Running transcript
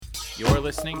You're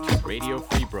listening to Radio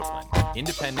Free Brooklyn,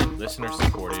 independent,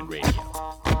 listener-supported radio.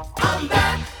 I'm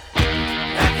back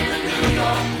in the New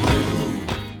York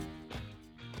blue.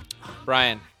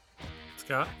 Brian.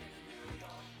 Scott?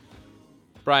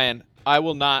 Brian, I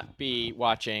will not be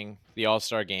watching the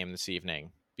All-Star game this evening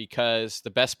because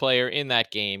the best player in that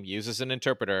game uses an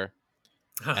interpreter,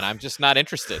 and I'm just not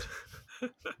interested.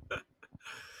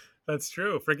 That's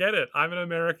true. Forget it. I'm an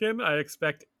American. I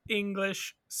expect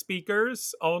English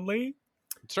speakers only.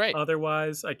 That's right.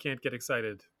 Otherwise, I can't get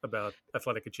excited about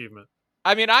athletic achievement.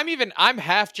 I mean, I'm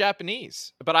half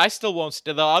Japanese, but I still won't.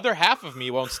 The other half of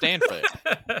me won't stand for it.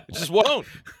 It just won't.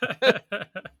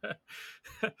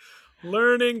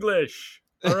 Learn English.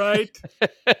 All right.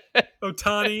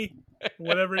 Ohtani,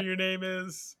 whatever your name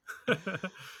is.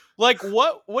 Like,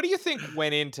 what do you think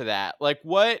went into that? Like,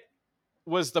 what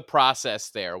was the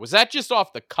process there? Was that just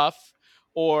off the cuff,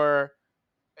 or,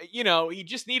 you know, he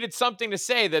just needed something to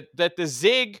say that the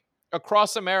zig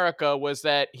across America was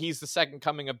that he's the second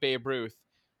coming of Babe Ruth,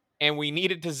 and we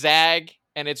needed to zag,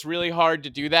 and it's really hard to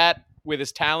do that with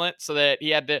his talent, so that he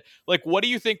had to, like, what do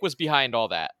you think was behind all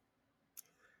that?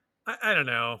 I don't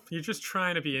know. You're just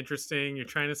trying to be interesting. You're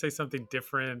trying to say something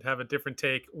different, have a different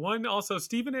take. One, also,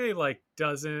 Stephen A.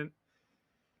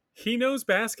 He knows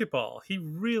basketball. He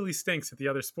really stinks at the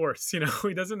other sports. You know,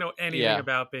 he doesn't know anything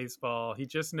about baseball. He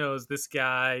just knows this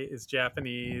guy is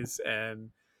Japanese.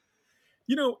 And,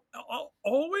 you know,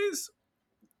 always,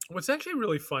 what's actually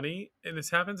really funny, and this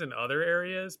happens in other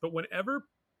areas, but whenever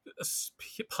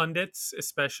pundits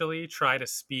especially try to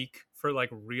speak for like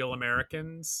real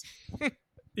Americans,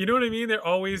 you know what I mean?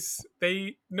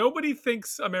 Nobody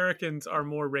thinks Americans are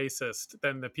more racist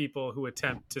than the people who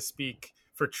attempt to speak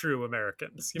for true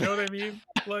Americans. You know what I mean?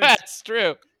 Like, that's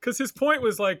true. Because his point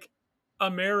was like,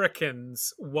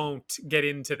 Americans won't get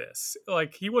into this.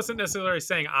 Like, he wasn't necessarily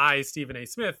saying Stephen A.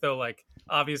 Smith, though. Like,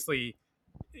 obviously,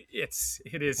 it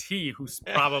is he who's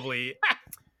probably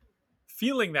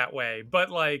feeling that way. But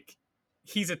like,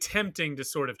 he's attempting to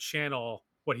sort of channel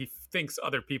what he thinks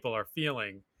other people are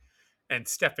feeling and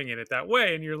stepping in it that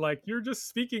way. And you're like, you're just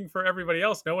speaking for everybody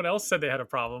else. No one else said they had a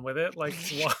problem with it. Like,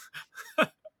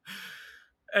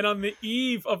 and on the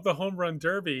eve of the home run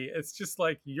derby, it's just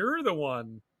like, you're the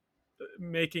one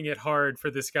making it hard for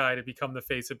this guy to become the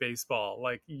face of baseball.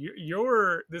 Like,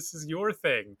 this is your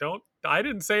thing. I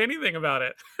didn't say anything about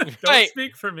it. Don't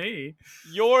speak for me.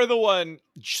 You're the one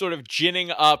sort of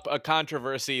ginning up a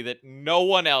controversy that no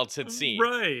one else had seen.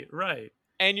 Right.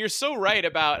 And you're so right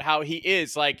about how he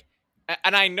is like,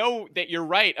 and I know that you're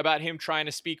right about him trying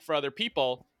to speak for other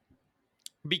people,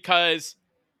 because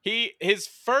his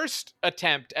first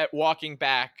attempt at walking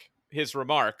back his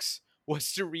remarks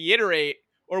was to reiterate,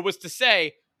 or was to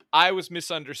say, I was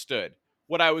misunderstood.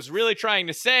 What I was really trying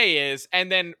to say is,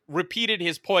 and then repeated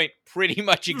his point pretty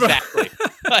much exactly.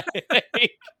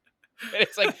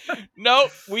 It's like, no,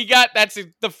 that's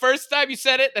the first time you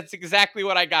said it. That's exactly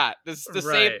what I got. This is the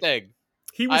same thing.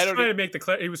 He was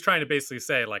trying to basically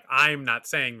say, like, I'm not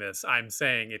saying this. I'm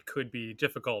saying it could be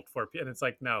difficult for people. And it's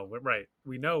like, no, right.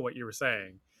 We know what you were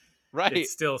saying. Right. It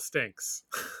still stinks.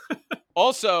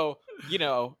 Also, you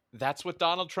know, that's what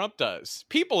Donald Trump does.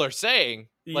 People are saying,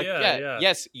 like,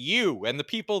 yes, you and the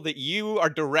people that you are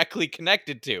directly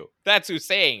connected to. That's who's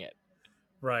saying it.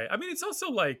 Right. I mean, it's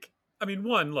also like,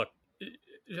 one, look,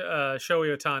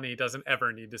 Shohei Ohtani doesn't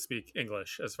ever need to speak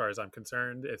English as far as I'm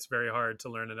concerned. It's very hard to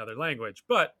learn another language,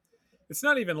 but it's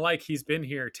not even like he's been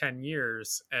here 10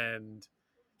 years and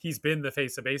he's been the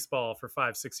face of baseball for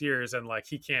 5-6 years and like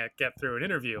he can't get through an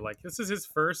interview. Like, this is his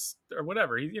first or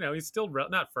whatever. He's still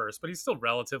not first, but he's still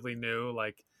relatively new,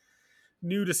 like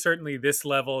new to certainly this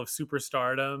level of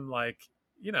superstardom. Like,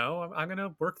 I'm going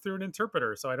to work through an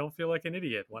interpreter so I don't feel like an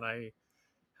idiot when I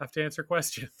have to answer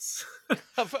questions.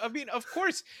 I mean, of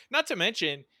course, not to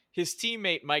mention his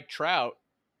teammate Mike Trout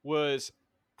was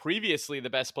previously the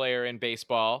best player in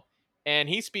baseball, and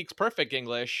he speaks perfect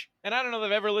English. And I don't know that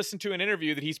I've ever listened to an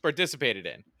interview that he's participated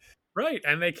in. Right,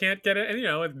 and they can't get it. And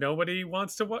nobody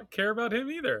wants to care about him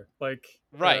either. Like,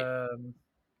 right,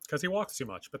 because he walks too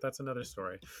much. But that's another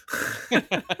story.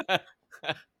 That's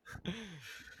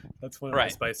one of the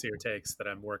spicier takes that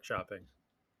I'm workshopping.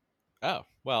 Oh,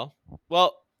 well,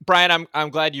 Brian, I'm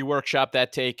glad you workshopped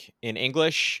that take in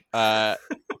English. And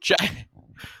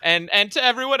to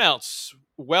everyone else,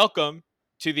 welcome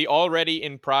to the already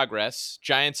in progress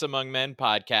Giants Among Men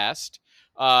podcast.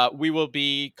 We will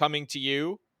be coming to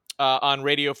you on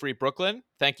Radio Free Brooklyn.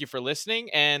 Thank you for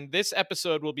listening. And this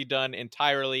episode will be done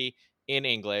entirely in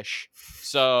English.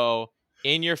 So,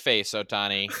 in your face,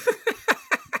 Ohtani.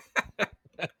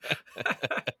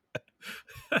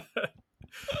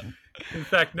 In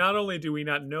fact, not only do we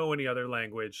not know any other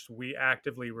language, we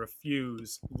actively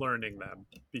refuse learning them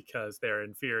because they're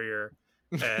inferior.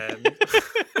 And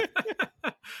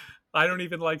I don't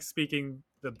even like speaking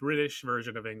the British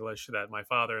version of English that my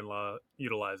father-in-law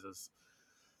utilizes.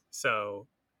 So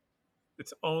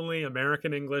it's only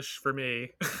American English for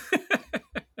me.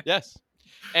 Yes.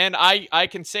 And I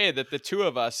can say that the two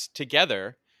of us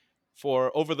together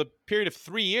for over the period of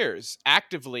 3 years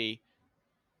actively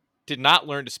did not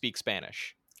learn to speak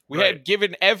Spanish. We Right. had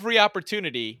given every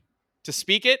opportunity to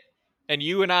speak it, and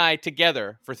you and I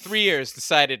together for 3 years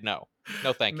decided no.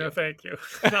 No, thank No, you. thank you.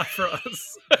 Not for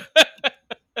us.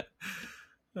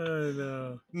 Oh,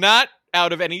 no. Not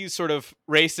out of any sort of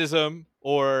racism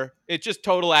or it's just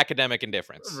total academic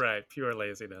indifference. Right. Pure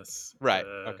laziness. Right.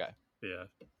 Okay. Yeah. I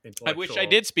wish I Intellectual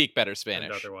did speak better and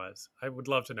Spanish. otherwise. I would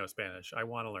love to know Spanish. I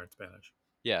want to learn Spanish.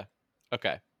 Yeah.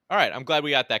 Okay. All right. I'm glad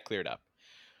we got that cleared up.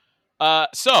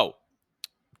 So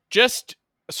just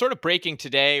sort of breaking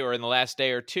today or in the last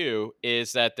day or two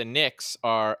is that the Knicks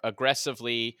are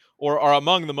aggressively or are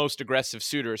among the most aggressive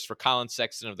suitors for Colin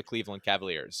Sexton of the Cleveland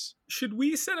Cavaliers. Should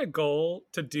we set a goal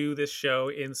to do this show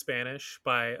in Spanish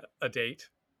by a date?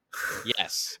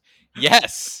 Yes.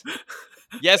 Yes.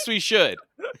 Yes, we should.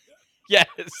 Yes.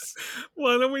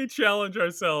 Why don't we challenge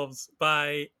ourselves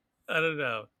by, I don't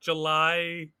know,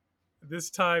 July this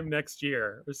time next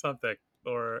year or something,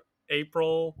 or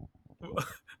April?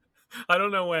 I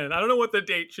don't know when. I don't know what the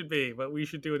date should be, but we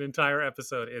should do an entire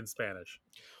episode in Spanish.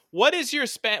 What is your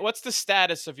what's the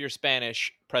status of your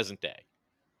Spanish present day?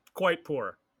 Quite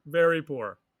poor. Very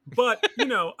poor. But,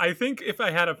 I think if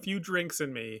I had a few drinks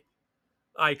in me,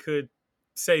 I could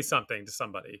say something to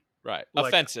somebody. Right. Like,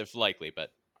 offensive likely,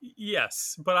 but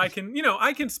yes, but I can,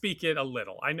 I can speak it a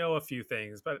little. I know a few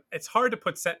things, but it's hard to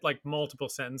put multiple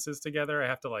sentences together. I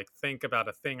have to think about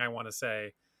a thing I want to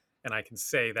say, and I can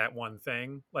say that one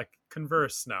thing. Like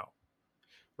converse, no.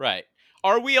 right.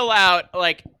 Are we allowed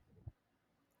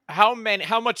how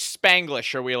much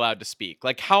Spanglish are we allowed to speak?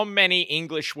 Like how many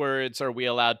English words are we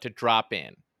allowed to drop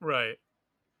in? Right.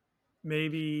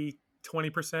 Maybe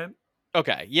 20%.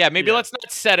 Okay. Yeah, maybe Yeah. let's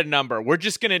not set a number. We're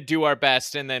just going to do our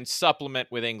best and then supplement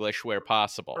with English where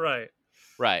possible. Right.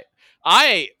 Right.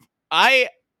 I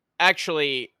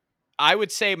actually I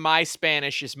would say my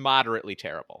Spanish is moderately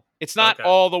terrible. It's not Okay.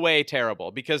 all the way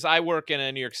terrible because I work in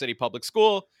a New York City public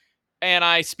school and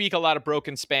I speak a lot of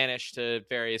broken Spanish to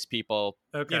various people,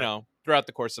 Okay. throughout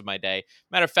the course of my day.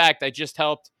 Matter of fact, I just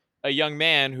helped a young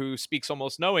man who speaks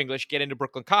almost no English get into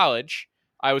Brooklyn College.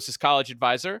 I was his college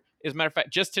advisor. As a matter of fact,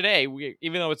 just today,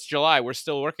 even though it's July, we're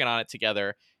still working on it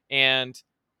together. And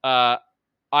I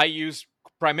use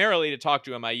primarily to talk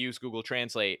to him, I use Google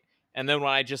Translate. And then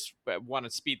when I just want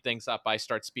to speed things up, I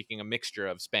start speaking a mixture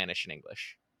of Spanish and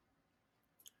English.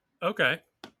 Okay.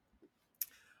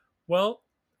 Well,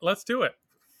 let's do it.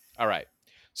 All right.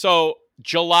 So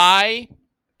July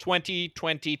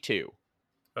 2022.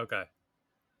 Okay.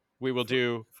 We will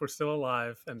do. If we're still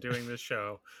alive and doing this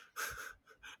show.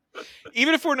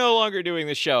 Even if we're no longer doing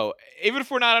the show, even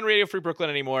if we're not on Radio Free Brooklyn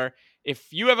anymore,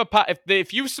 if you have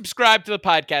if you subscribe to the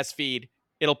podcast feed,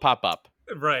 it'll pop up.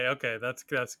 Right. Okay. That's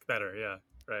better. Yeah.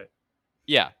 Right.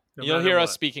 Yeah. No You'll matter hear us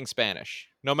what. speaking Spanish.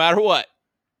 No matter what.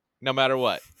 No matter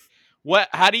what.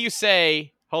 How do you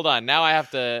say, hold on, now I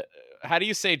have to, how do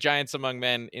you say giants among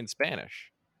men in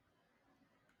Spanish?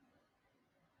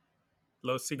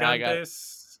 Los Now I got it.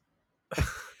 gigantes.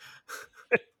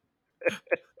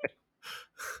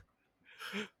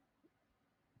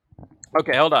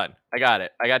 Okay, hold on. I got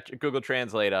it. I got Google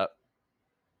Translate up.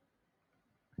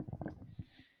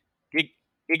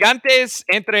 Gigantes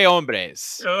entre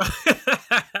hombres. Oh.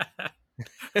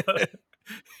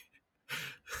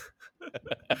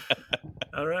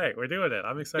 All right, we're doing it.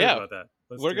 I'm excited Yeah, about that.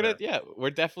 Let's we're do gonna, that. yeah, we're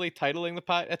definitely titling the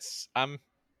pod. I'm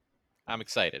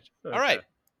excited. Okay.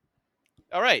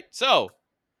 All right. So,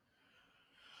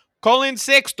 Colin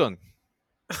Sexton.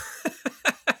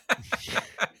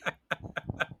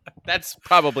 That's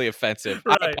probably offensive.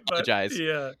 Right, I apologize.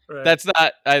 yeah, right. That's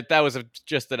not. That was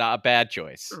just a bad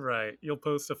choice. Right. You'll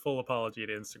post a full apology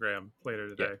to Instagram later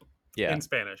today. Yeah. In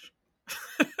Spanish.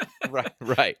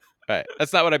 Right.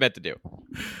 That's not what I meant to do.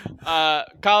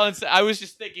 Colin, I was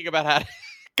just thinking about how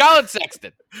Colin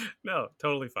Sexton. No,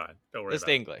 totally fine. Don't worry Just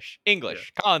about it.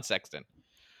 English. Colin Sexton.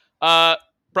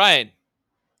 Brian,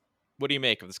 what do you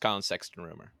make of this Colin Sexton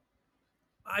rumor?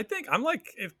 I think I'm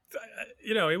if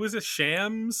it was a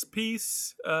Shams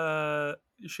piece.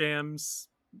 Shams,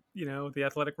 the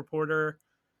Athletic reporter.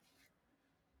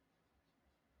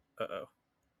 Uh-oh.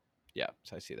 Yeah,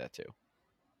 so I see that too.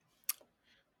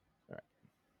 All right.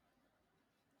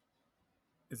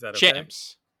 Is that okay?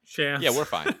 Shams. Shams. Yeah, we're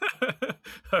fine.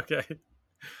 Okay.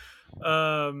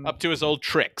 Up to his old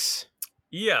tricks.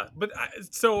 Yeah, but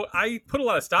so I put a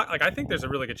lot of stock. Like, I think there's a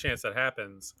really good chance that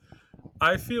happens.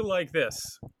 I feel like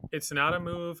this. It's not a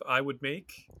move I would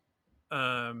make.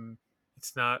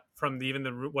 It's not from even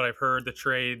the what I've heard the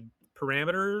trade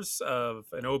parameters of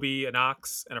an Obi, an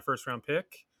Ox, and a first round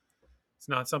pick. It's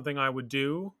not something I would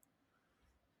do.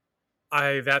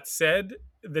 That said,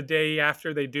 the day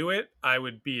after they do it, I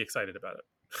would be excited about it.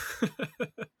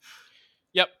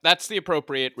 Yep, that's the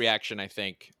appropriate reaction, I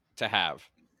think, to have.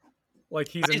 Like,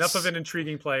 he's enough of an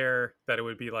intriguing player that it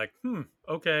would be like,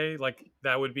 okay, like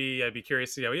that would be. I'd be curious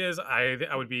to see how he is.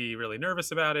 I would be really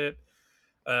nervous about it.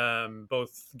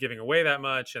 Both giving away that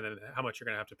much and then how much you're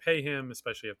going to have to pay him,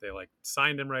 especially if they like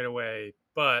signed him right away.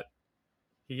 But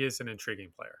he is an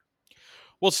intriguing player.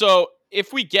 Well, so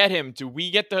if we get him, do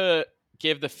we get to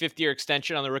give the 5th-year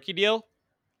extension on the rookie deal?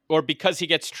 Or because he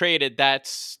gets traded,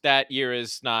 that year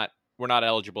is not, we're not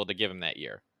eligible to give him that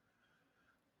year?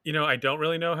 I don't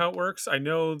really know how it works. I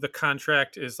know the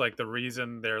contract is like the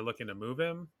reason they're looking to move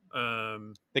him.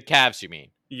 The Cavs, you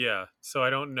mean? Yeah. So I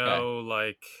don't know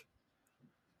like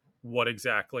what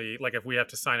exactly, like if we have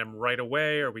to sign him right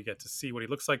away or we get to see what he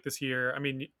looks like this year. I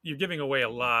mean, you're giving away a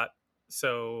lot.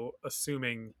 So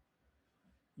assuming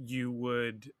you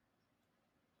would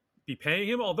be paying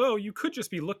him, although you could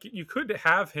just be looking, you could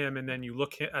have him and then you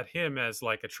look at him as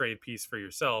like a trade piece for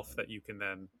yourself that you can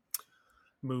then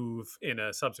move in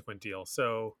a subsequent deal.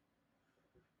 So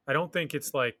I don't think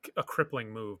it's like a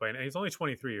crippling move. And he's only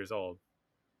 23 years old.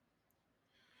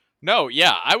 No,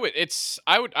 yeah, I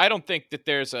don't think that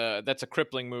that's a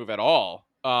crippling move at all.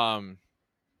 I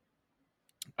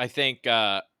think,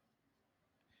 I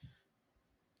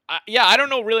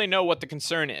don't really know what the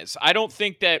concern is. I don't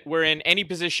think that we're in any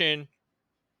position,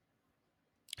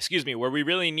 where we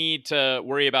really need to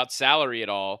worry about salary at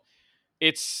all.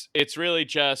 It's really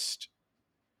just,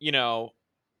 I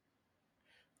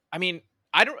mean,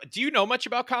 do you know much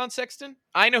about Colin Sexton?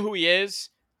 I know who he is.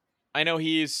 I know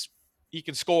he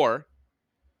can score.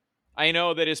 I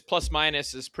know that his plus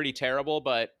minus is pretty terrible,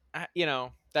 but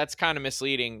that's kind of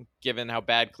misleading given how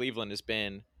bad Cleveland has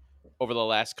been over the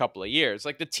last couple of years.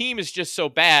 Like, the team is just so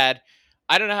bad.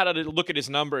 I don't know how to look at his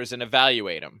numbers and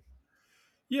evaluate him.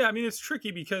 Yeah, I mean, it's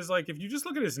tricky because like if you just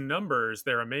look at his numbers,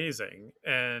 they're amazing.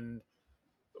 And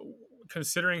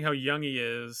considering how young he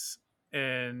is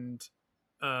and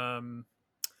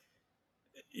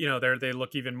they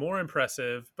look even more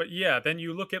impressive. But yeah, then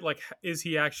you look at like, is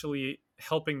he actually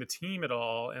helping the team at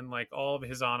all? And like all of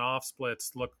his on-off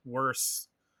splits look worse.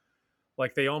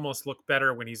 Like they almost look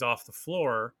better when he's off the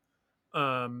floor.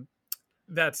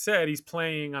 That said, he's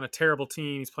playing on a terrible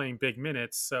team. He's playing big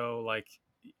minutes, so like,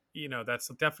 that's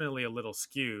definitely a little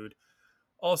skewed.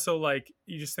 Also, like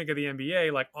you just think of the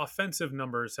NBA, like offensive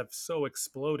numbers have so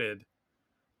exploded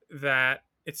that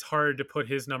it's hard to put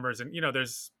his numbers in.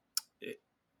 There's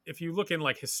if you look in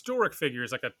like historic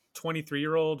figures, like a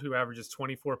 23-year-old who averages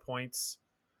 24 points,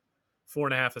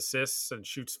 4.5 assists, and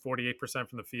shoots 48%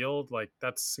 from the field, like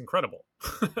that's incredible.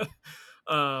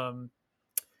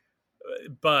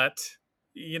 But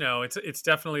it's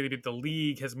definitely the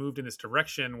league has moved in this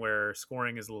direction where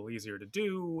scoring is a little easier to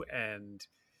do, and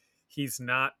he's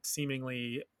not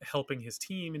seemingly helping his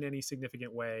team in any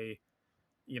significant way.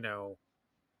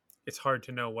 It's hard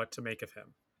to know what to make of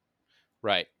him.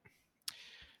 Right.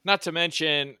 Not to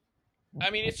mention, I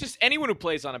mean, it's just anyone who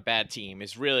plays on a bad team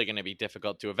is really going to be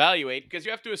difficult to evaluate because you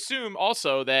have to assume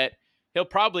also that he'll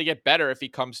probably get better if he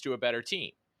comes to a better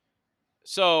team.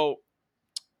 So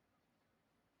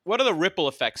what are the ripple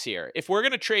effects here? If we're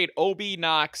going to trade Obi,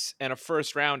 Knox, and a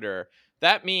first rounder,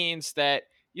 that means that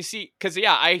you see, because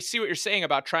I see what you're saying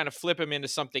about trying to flip him into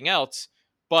something else.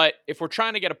 But if we're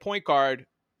trying to get a point guard,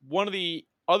 one of the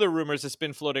other rumors that's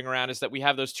been floating around is that we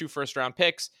have those 2 first-round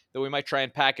picks that we might try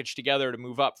and package together to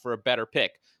move up for a better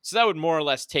pick. So that would more or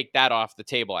less take that off the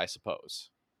table, I suppose.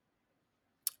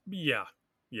 Yeah.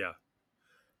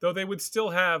 Though they would still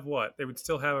have what? They would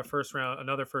still have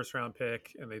another first round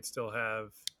pick, and they'd still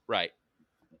have right.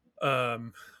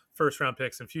 First round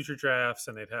picks in future drafts,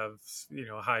 and they'd have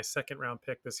a high second round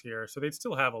pick this year. So they'd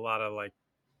still have a lot of like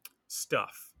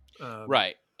stuff.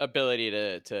 Right. Ability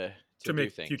to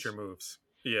make things. Future moves.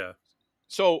 Yeah.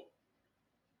 So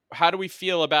how do we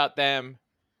feel about them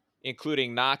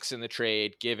including Knox in the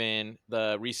trade, given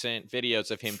the recent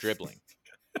videos of him dribbling?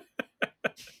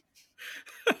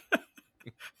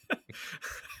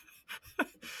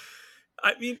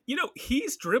 I mean,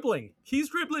 he's dribbling. He's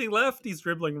dribbling left. He's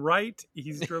dribbling right.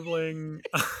 He's dribbling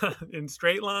in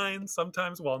straight lines,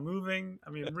 sometimes while moving. I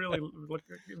mean, really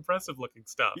impressive looking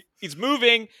stuff. He's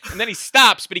moving, and then he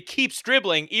stops, but he keeps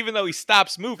dribbling, even though he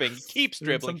stops moving. He keeps And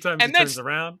then dribbling, sometimes he and then turns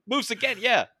around. moves again.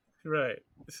 Yeah. Right.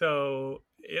 So,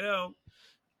 I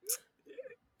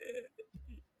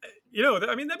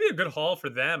mean, that'd be a good haul for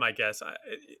them, I guess.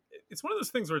 It's one of those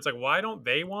things where it's like, why don't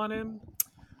they want him?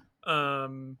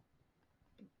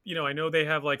 I know they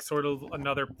have like sort of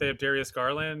they have Darius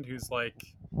Garland, who's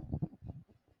like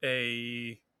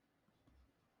a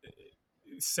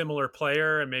similar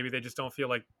player, and maybe they just don't feel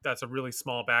like that's a really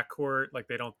small backcourt. Like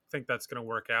they don't think that's going to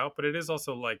work out. But it is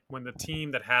also like when the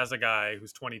team that has a guy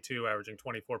who's 22, averaging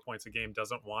 24 points a game,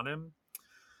 doesn't want him,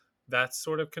 that's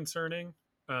sort of concerning.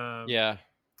 Yeah.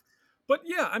 But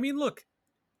yeah, I mean, look,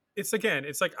 it's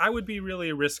like I would be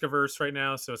really risk averse right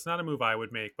now, so it's not a move I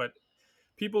would make. But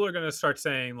people are going to start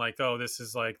saying like, "Oh, this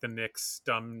is like the Knicks,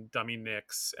 dummy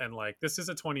Knicks," and like this is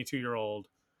a 22-year-old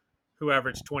who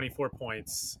averaged 24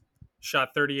 points, shot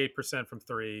 38% from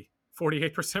three,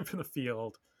 48% from the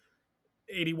field,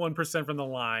 81% from the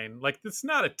line. Like, it's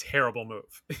not a terrible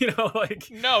move, like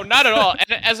No, not at all.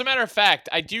 And as a matter of fact,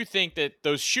 I do think that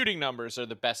those shooting numbers are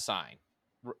the best sign.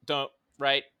 Don't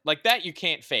right? Like that you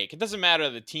can't fake. It doesn't matter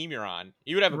the team you're on.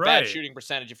 You would have a bad right. shooting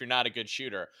percentage if you're not a good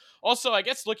shooter. Also, I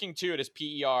guess looking to it as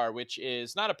PER, which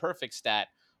is not a perfect stat,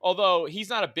 although he's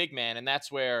not a big man, and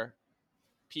that's where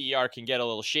PER can get a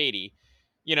little shady.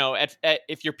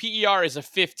 If your PER is a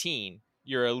 15,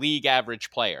 you're a league average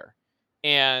player.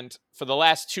 And for the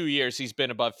last 2 years, he's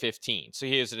been above 15. So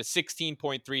he was at a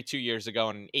 16.3 2 years ago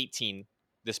and an 18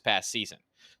 this past season.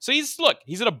 So he's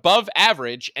an above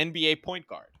average NBA point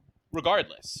guard,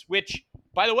 regardless. Which,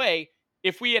 by the way,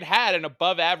 if we had had an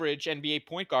above average NBA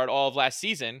point guard all of last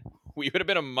season, we would have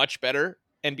been a much better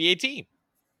NBA team.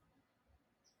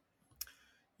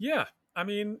 Yeah, I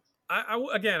mean, I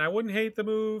wouldn't hate the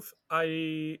move.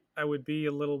 I would be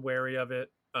a little wary of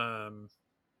it.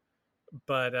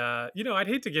 But I'd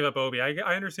hate to give up Obi.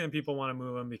 I understand people want to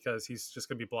move him because he's just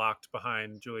going to be blocked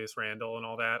behind Julius Randle and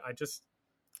all that.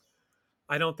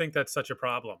 I don't think that's such a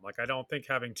problem. Like, I don't think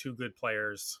having two good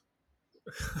players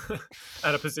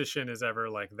at a position is ever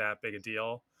like that big a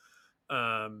deal.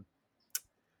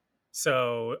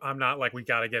 So I'm not like, we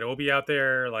got to get Obi out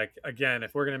there. Like, again,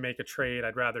 if we're going to make a trade,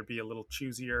 I'd rather be a little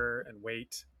choosier and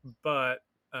wait. But,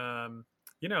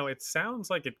 it sounds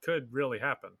like it could really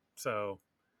happen. So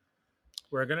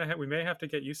we may have to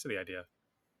get used to the idea.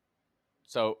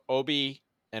 So Obi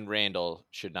and Randall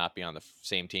should not be on the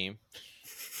same team.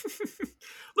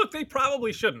 Look, they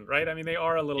probably shouldn't, right? I mean, they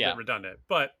are a little bit redundant,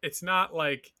 but it's not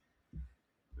like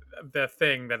the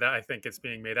thing that I think it's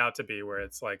being made out to be, where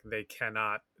it's like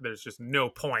there's just no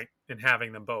point in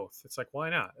having them both. It's like, why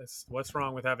not? What's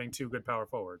wrong with having two good power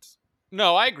forwards?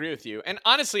 No, I agree with you. And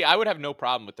honestly, I would have no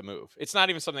problem with the move. It's not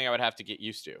even something I would have to get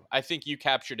used to. I think you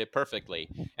captured it perfectly.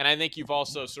 And I think you've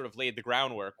also sort of laid the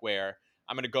groundwork where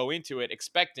I'm going to go into it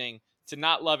expecting to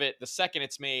not love it the second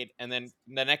it's made and then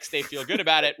the next day feel good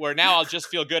about it, where now I'll just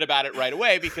feel good about it right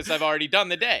away because I've already done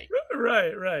the day.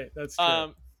 Right. That's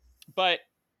true. But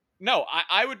no,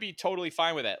 I would be totally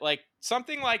fine with it. Like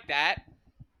something like that,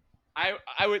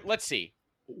 I would, let's see.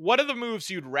 What are the moves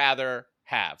you'd rather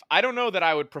have? I don't know that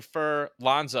I would prefer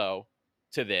Lonzo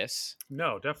to this.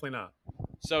 No, definitely not.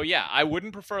 So yeah, I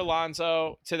wouldn't prefer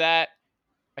Lonzo to that.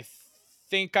 I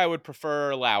think I would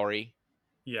prefer Lowry.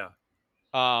 Yeah.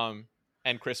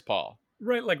 And Chris Paul.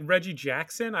 Right, like Reggie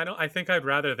Jackson. I think I'd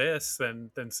rather this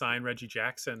than sign Reggie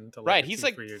Jackson to right. He's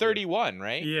like 31,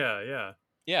 right?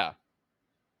 Yeah.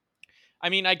 I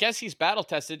mean, I guess he's battle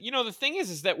tested. The thing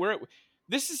is that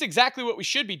this is exactly what we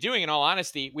should be doing. In all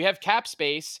honesty, we have cap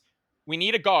space. We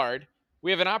need a guard. We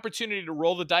have an opportunity to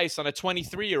roll the dice on a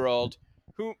 23-year-old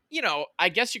who, I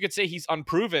guess you could say he's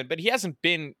unproven, but he hasn't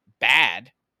been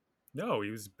bad. No,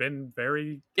 he's been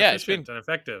very efficient and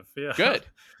effective. Yeah. Good.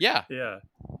 Yeah. Yeah.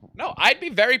 No, I'd be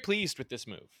very pleased with this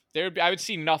move. I would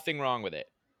see nothing wrong with it.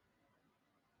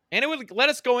 And it would let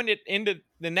us go into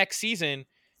the next season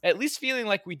at least feeling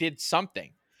like we did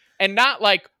something. And not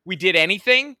like we did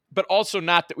anything, but also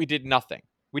not that we did nothing.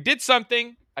 We did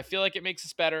something. I feel like it makes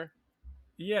us better.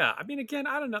 Yeah. I mean, again,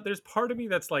 I don't know. There's part of me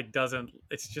that's like,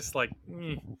 it's just like,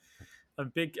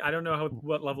 I don't know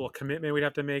what level of commitment we'd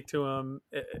have to make to him.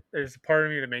 There's a part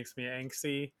of me that makes me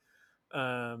angsty.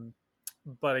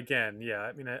 But again, yeah,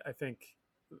 I mean, I think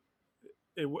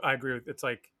I agree with, it's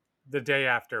like the day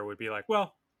after would be like,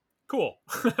 well, cool.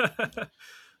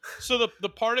 So the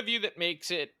part of you that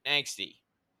makes it angsty,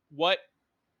 what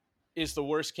is the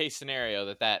worst case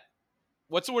scenario that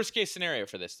What's the worst case scenario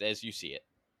for this as you see it?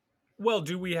 Well,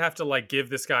 do we have to like give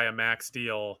this guy a max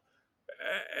deal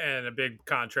and a big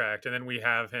contract, and then we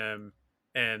have him,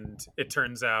 and it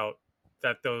turns out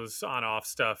that those on-off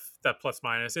stuff, that plus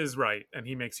minus is right, and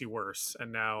he makes you worse,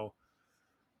 and now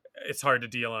it's hard to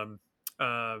deal him,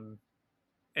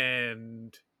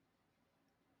 and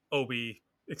Obi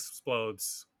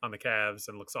explodes on the Cavs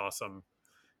and looks awesome,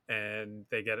 and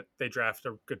they draft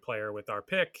a good player with our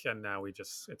pick, and now it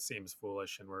seems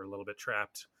foolish, and we're a little bit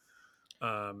trapped.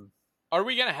 Are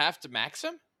we gonna have to max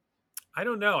him? I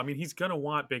don't know. I mean, he's gonna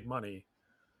want big money,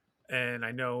 and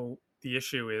I know the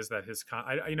issue is that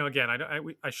again,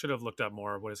 I should have looked up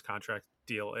more of what his contract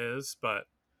deal is, but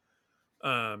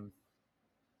I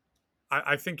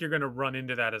think you're going to run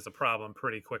into that as a problem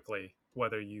pretty quickly,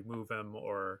 whether you move him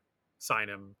or sign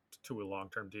him to a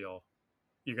long-term deal.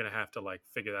 You're going to have to like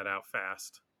figure that out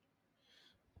fast.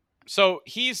 So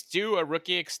he's due a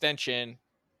rookie extension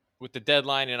with the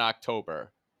deadline in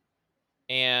October,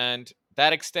 and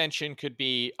that extension could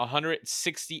be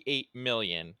 168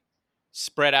 million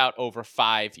spread out over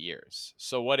 5 years.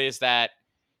 So what is that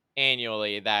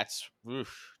annually? That's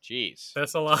geez.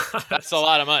 That's a lot. That's a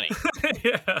lot of money.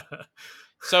 Yeah.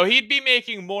 So he'd be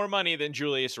making more money than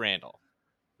Julius Randle.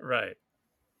 Right.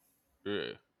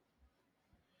 Ugh.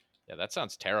 Yeah, that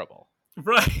sounds terrible.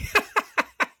 Right.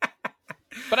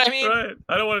 But I mean, right.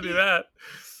 I don't want to do that.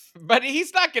 But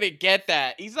he's not going to get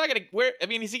that. He's not going to where I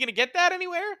mean, is he going to get that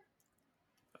anywhere?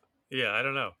 Yeah, I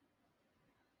don't know.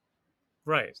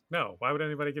 Right. No, why would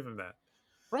anybody give him that?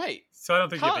 Right. So I don't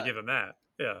think you have to give him that.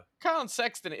 Yeah. Colin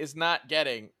Sexton is not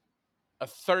getting a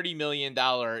 $30 million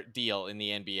deal in the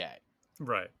NBA.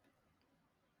 Right.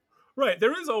 Right.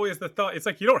 There is always the thought. It's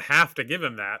like you don't have to give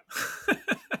him that.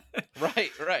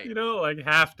 Right. You don't like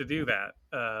have to do that.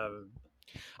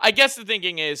 I guess the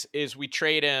thinking is we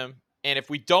trade him, and if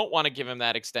we don't want to give him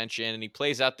that extension and he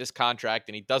plays out this contract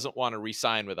and he doesn't want to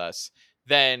re-sign with us,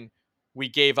 then we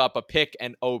gave up a pick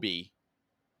and Obi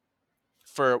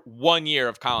for 1 year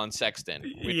of Colin Sexton,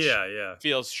 which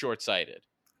feels short-sighted.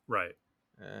 Right.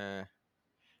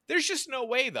 There's just no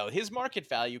way, though. His market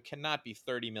value cannot be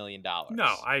 $30 million.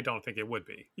 No, I don't think it would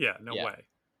be. Yeah, no way.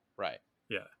 Right.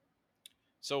 Yeah.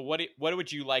 So what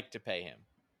would you like to pay him?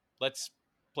 Let's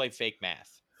play fake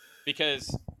math,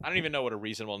 because I don't even know what a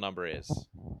reasonable number is.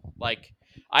 Like,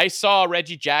 I saw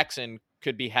Reggie Jackson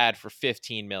could be had for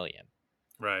 15 million.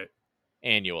 Right.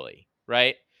 Annually,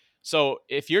 right? So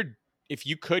if you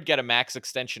could get a max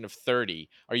extension of 30,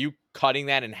 are you cutting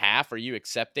that in half? Are you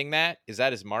accepting that? Is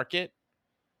that his market?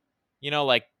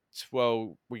 Like,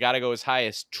 well, we got to go as high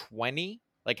as 20.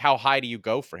 Like, how high do you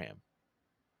go for him?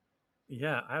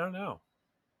 Yeah, I don't know.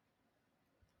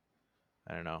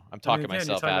 I'm talking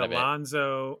myself out of it.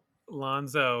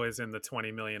 Lonzo is in the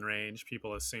 20 million range,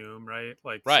 people assume, right?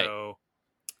 Like, right. So,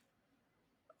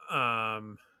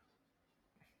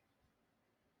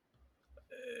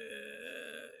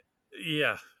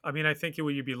 yeah. I mean, I think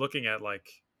you'd be looking at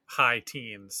like high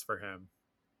teens for him,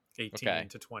 18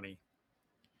 to 20.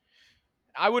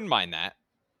 I wouldn't mind that.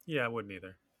 Yeah, I wouldn't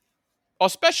either.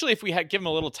 Especially if we had give him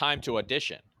a little time to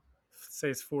audition. Say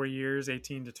it's 4 years,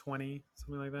 18 to 20,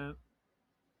 something like that.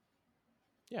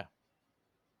 Yeah.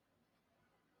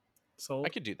 Sold? I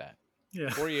could do that. Yeah.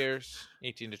 4 years,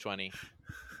 18 to 20.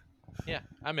 Yeah,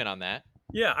 I'm in on that.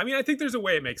 Yeah, I mean, I think there's a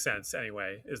way it makes sense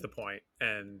anyway, is the point.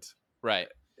 And right.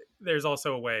 There's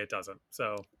also a way it doesn't.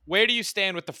 So where do you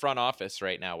stand with the front office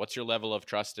right now? What's your level of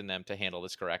trust in them to handle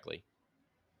this correctly?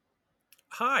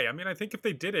 High. I mean, I think if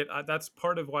they did it, that's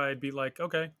part of why I'd be like,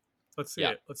 okay, let's see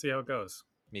it. Let's see how it goes.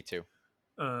 Me too.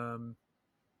 I'm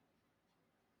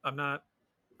not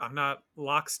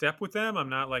lockstep with them. I'm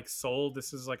not like sold.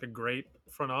 This is like a great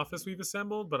front office we've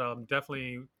assembled, but I'm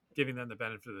definitely giving them the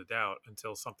benefit of the doubt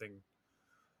until something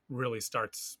really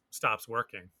stops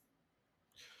working.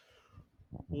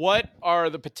 What are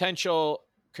the potential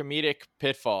comedic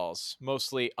pitfalls,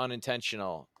 mostly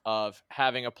unintentional, of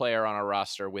having a player on a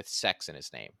roster with sex in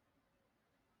his name?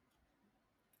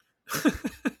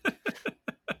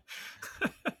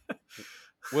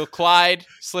 Will Clyde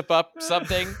slip up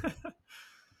something?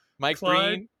 Mike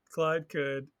Breen? Clyde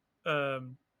could.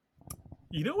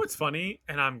 You know what's funny?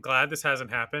 And I'm glad this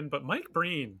hasn't happened, but Mike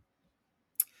Breen,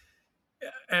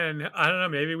 and I don't know,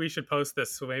 maybe we should post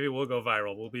this, so maybe we'll go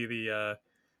viral. We'll be the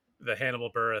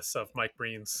Hannibal Buress of Mike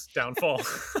Breen's downfall.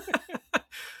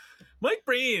 Mike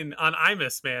Breen on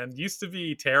Imus, man, used to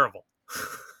be terrible.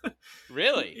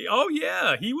 Really? Oh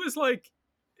yeah, he was like,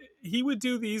 he would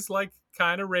do these like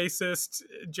kind of racist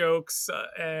jokes,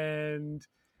 and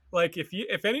like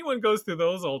if anyone goes through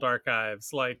those old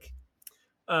archives, like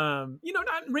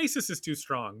not racist is too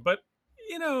strong, but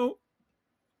you know,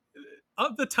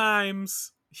 of the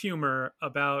times humor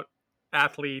about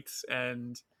athletes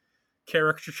and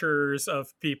caricatures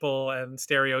of people and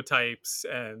stereotypes,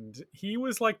 and he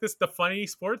was like the funny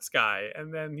sports guy,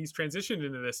 and then he's transitioned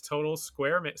into this total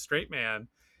straight man,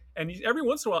 and every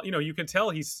once in a while, you can tell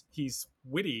he's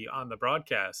witty on the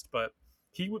broadcast, but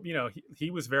he would,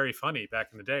 he was very funny back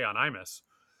in the day on Imus.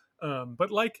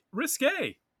 But like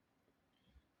risque.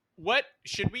 What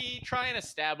should we try and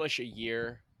establish a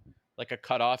year, like a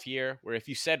cutoff year, where if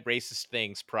you said racist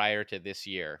things prior to this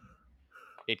year,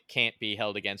 it can't be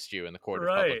held against you in the court of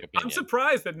public Right. I'm opinion?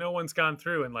 surprised that no one's gone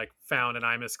through and like found an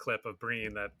Imus clip of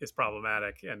Breen that is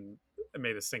problematic and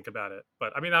made us think about it.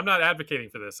 But I mean, I'm not advocating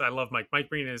for this. I love Mike. Mike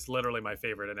Breen is literally my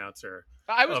favorite announcer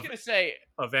I was of gonna say,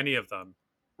 of any of them.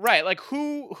 right, like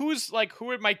who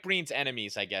are Mike Breen's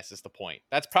enemies, I guess is the point.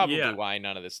 That's probably Yeah. why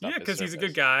none of this stuff Yeah, is because he's a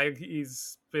good surfaced. guy.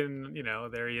 He's been,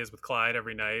 there he is with Clyde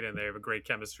every night, and they have a great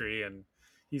chemistry. And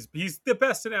he's the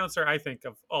best announcer, I think,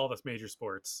 of all the major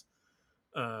sports.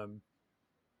 Um,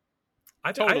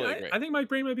 Totally agree. I think Mike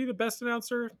Breen might be the best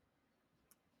announcer.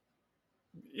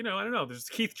 I don't know. There's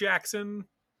Keith Jackson,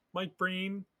 Mike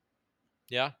Breen,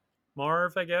 Yeah.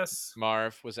 Marv, I guess,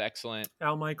 Marv was excellent.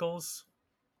 Al Michaels.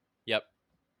 Yep.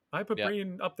 I put Yep.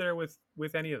 Breen up there with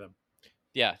any of them.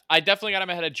 Yeah. I definitely got him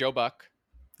ahead of Joe Buck.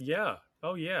 Yeah.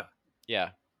 Oh yeah.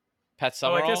 Yeah. Pat Oh,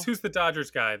 Summerall. I guess who's the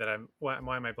Dodgers guy that why am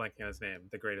I blanking on his name?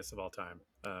 The greatest of all time.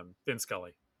 Vin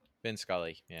Scully, Vin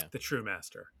Scully. Yeah. the true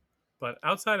master. But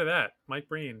outside of that, Mike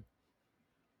Breen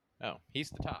Oh, he's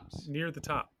the tops. near the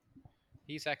top.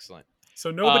 He's excellent.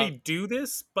 So nobody do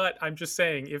this, but I'm just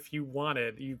saying, if you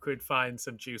wanted, you could find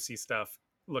some juicy stuff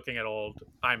looking at old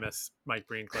Imus Mike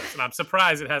Breen clips, and I'm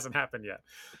surprised it hasn't happened yet.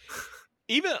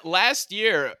 Even last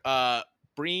year,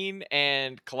 Breen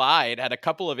and Clyde had a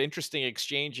couple of interesting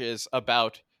exchanges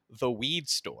about the weed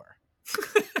store.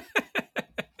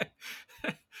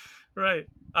 Right.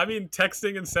 I mean,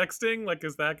 texting and sexting, like,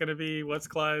 is that going to be what's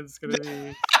Clyde's going to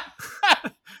be?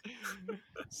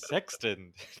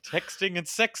 Sexting and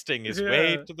sexting is Yeah.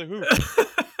 way to the hoop.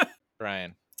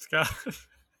 Brian. Scott.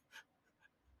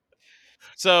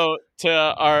 So to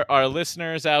our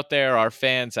listeners out there, our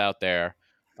fans out there,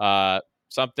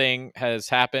 something has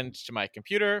happened to my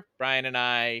computer. Brian and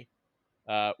I,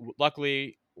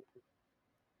 luckily,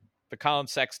 the Colin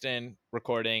Sexton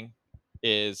recording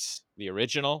is the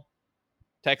original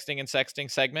texting and sexting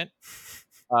segment.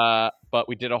 But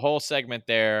we did a whole segment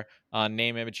there on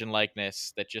name, image, and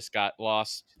likeness that just got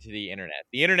lost to the internet.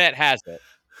 The internet has it.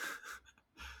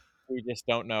 We just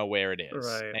don't know where it is.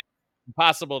 Right. And it's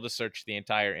impossible to search the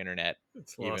entire internet.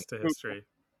 It's lost to history.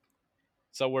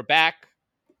 So we're back.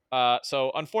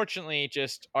 So unfortunately,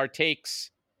 just our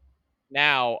takes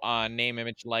now on name,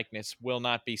 image, likeness will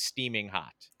not be steaming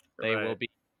hot. They will be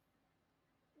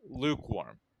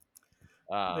lukewarm.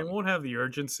 They won't have the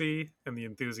urgency and the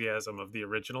enthusiasm of the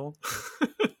original.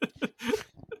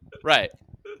 Right.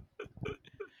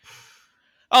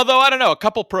 Although, I don't know, a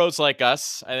couple pros like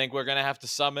us, I think we're going to have to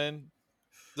summon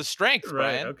the strength,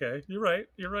 Right, Brian. okay. You're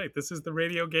right. This is the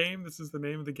radio game. This is the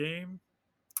name of the game.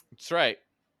 That's right.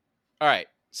 All right.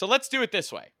 So let's do it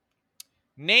this way.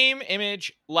 Name,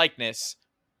 image, likeness.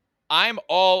 I'm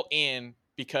all in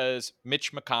because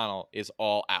Mitch McConnell is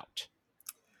all out.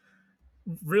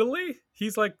 Really?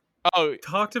 He's like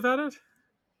talked about it?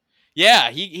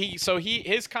 Yeah,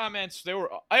 his comments, they were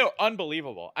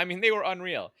unbelievable. I mean, they were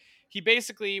unreal. He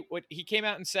basically he came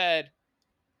out and said,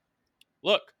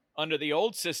 look, under the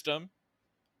old system,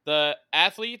 the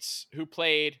athletes who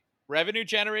played revenue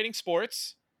generating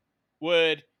sports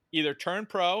would either turn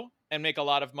pro and make a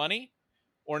lot of money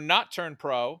or not turn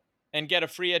pro and get a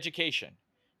free education.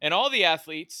 And all the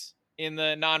athletes in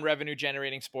the non-revenue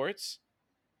generating sports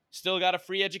still got a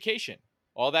free education.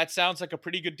 All that sounds like a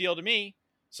pretty good deal to me.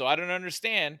 So I don't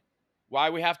understand why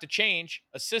we have to change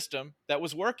a system that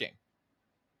was working.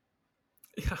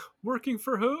 Yeah, working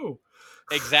for who?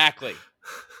 Exactly.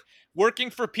 Working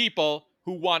for people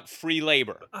who want free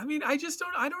labor. I mean, I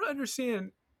don't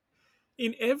understand.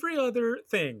 In every other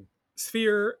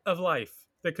sphere of life,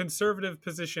 the conservative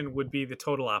position would be the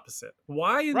total opposite.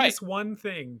 Why in this one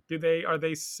thing are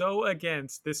they so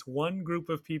against this one group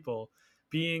of people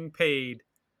being paid?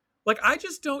 Like, I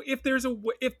just don't,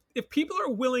 if people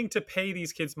are willing to pay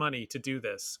these kids money to do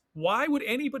this, why would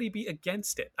anybody be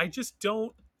against it? I just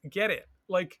don't get it.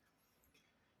 Like,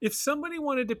 if somebody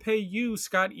wanted to pay you,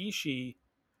 Scott Ishii,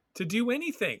 to do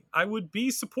anything, I would be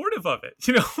supportive of it.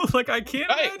 Like, I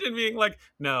can't imagine being like,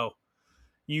 no,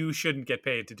 you shouldn't get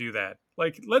paid to do that.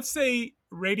 Like, let's say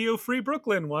Radio Free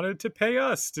Brooklyn wanted to pay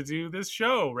us to do this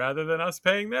show rather than us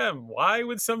paying them. Why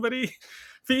would somebody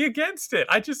be against it.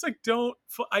 I just like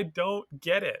I don't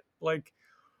get it. Like,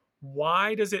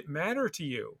 why does it matter to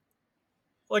you?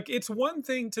 Like, it's one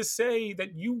thing to say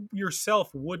that you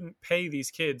yourself wouldn't pay these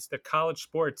kids, that college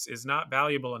sports is not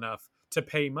valuable enough to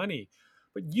pay money,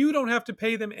 but you don't have to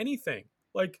pay them anything.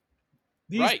 Like,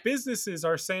 these Right. businesses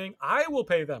are saying, I will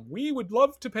pay them. We would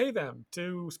love to pay them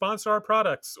to sponsor our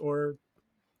products or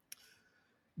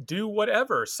do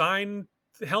whatever, sign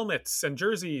helmets and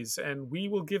jerseys, and we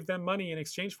will give them money in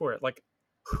exchange for it. Like,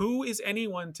 who is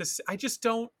anyone to I just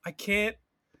don't, I can't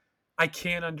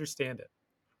understand it.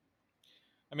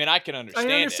 I mean, I can I understand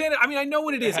it. understand it. I mean, I know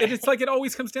what it is. And it's like, it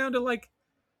always comes down to like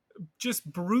just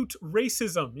brute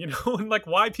racism, you know, and like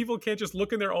why people can't just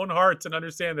look in their own hearts and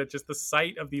understand that just the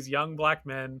sight of these young black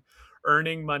men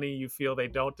earning money you feel they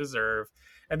don't deserve.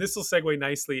 And this will segue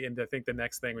nicely into, I think, the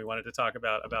next thing we wanted to talk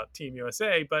about Team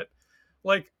USA. But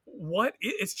like,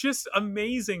 it's just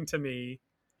amazing to me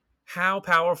how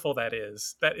powerful that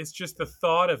is. That it's just the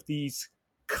thought of these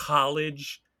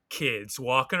college kids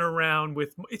walking around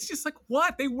with, it's just like,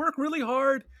 what? They work really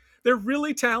hard. They're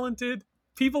really talented.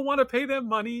 People want to pay them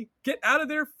money. Get out of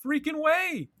their freaking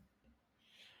way.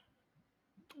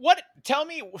 What? Tell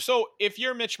me. So, if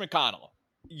you're Mitch McConnell,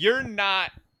 you're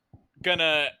not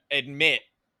gonna admit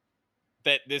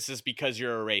that this is because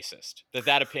you're a racist.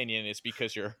 That opinion is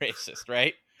because you're a racist,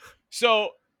 right?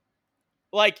 So,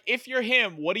 like, if you're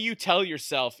him, what do you tell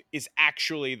yourself is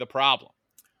actually the problem?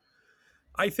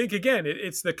 I think, again,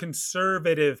 it's the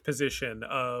conservative position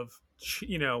of,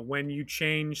 you know, when you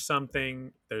change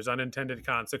something, there's unintended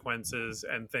consequences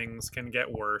and things can get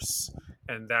worse.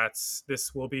 And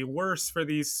this will be worse for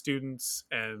these students,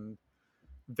 and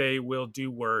they will do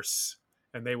worse,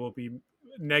 and they will be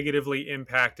negatively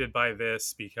impacted by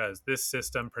this because this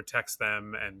system protects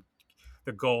them, and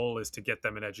the goal is to get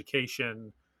them an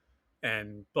education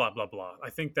and blah blah blah. I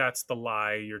think that's the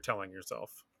lie you're telling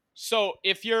yourself. So,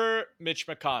 if you're Mitch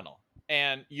McConnell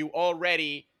and you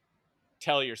already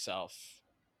tell yourself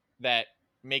that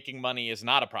making money is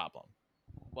not a problem,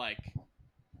 like,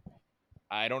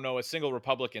 I don't know a single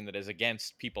Republican that is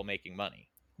against people making money.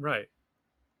 Right.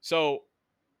 So,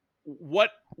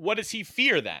 what does he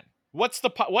fear then?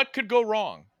 What could go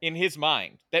wrong in his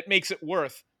mind that makes it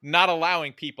worth not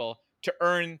allowing people to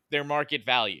earn their market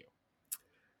value?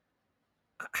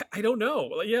 I don't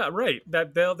know. Yeah, right.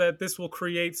 That this will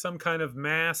create some kind of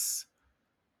mass,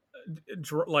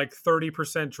 like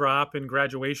 30% drop in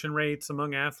graduation rates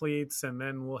among athletes, and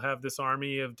then we'll have this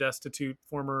army of destitute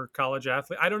former college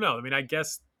athletes. I don't know. I mean, I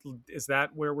guess, is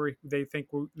that where they think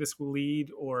this will lead,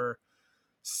 or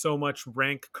so much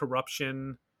rank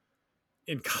corruption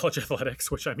in college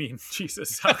athletics? Which, I mean,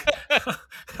 Jesus, how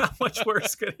much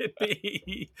worse could it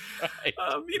be? Right.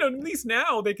 You know, at least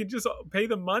now they could just pay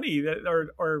them money that,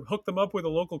 or hook them up with a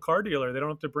local car dealer. They don't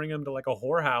have to bring them to like a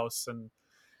whorehouse and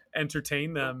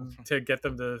entertain them to get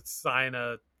them to sign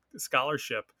a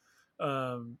scholarship.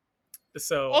 Um,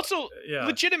 so Also, yeah,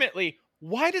 legitimately,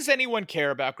 why does anyone care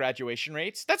about graduation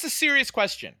rates? That's a serious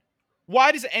question.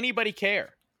 Why does anybody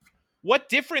care? What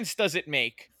difference does it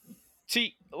make to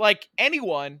like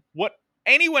anyone what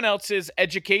anyone else's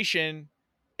education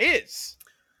is?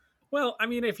 well, I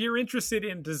mean, if you're interested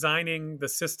in designing the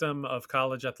system of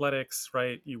college athletics,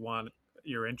 right?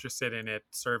 You're interested in it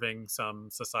serving some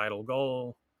societal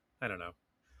goal. I don't know.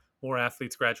 More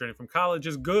athletes graduating from college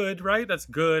is good, right? That's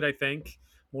good, I think.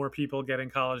 More people getting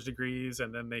college degrees,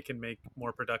 and then they can make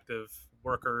more productive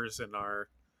workers in our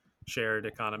shared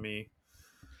economy.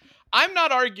 I'm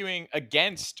not arguing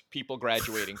against people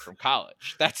graduating from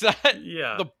college. That's not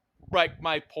Yeah. the right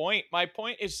my point. My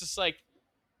point is just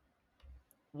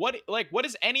what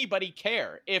does anybody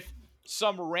care if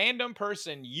some random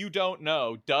person you don't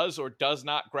know does or does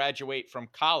not graduate from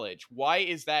college? Why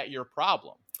is that your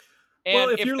problem? Well,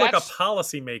 And if if you're like a that's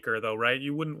policymaker, though, right,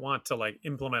 you wouldn't want to like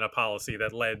implement a policy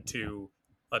that led to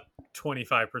a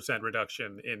 25%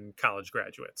 reduction in college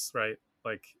graduates, right?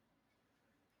 Like,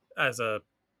 as a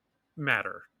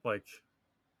matter, like,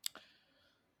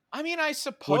 I mean, I wouldn't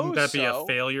suppose that be a so.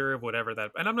 failure of whatever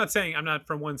that? And I'm not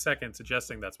for 1 second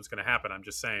suggesting that's what's going to happen. I'm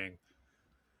just saying,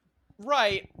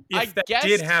 Right. if I that did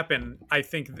guess happen, I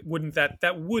think, wouldn't that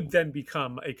would then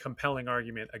become a compelling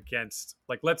argument against,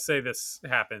 like, let's say this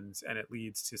happens and it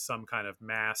leads to some kind of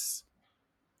mass,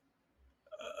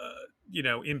 you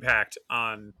know, impact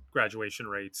on graduation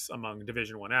rates among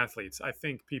Division I athletes. I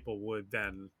think people would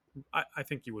then, I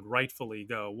think you would rightfully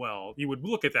go, well, you would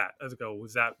look at that as go,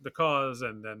 was that the cause,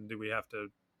 and then do we have to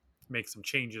make some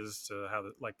changes to how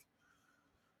like,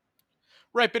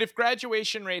 right, but if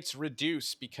graduation rates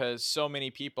reduce because so many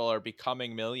people are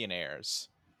becoming millionaires,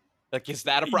 Like, is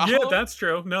that a Yeah, problem? that's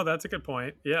true. No, that's a good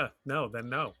point. Yeah, no, then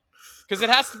no. Because it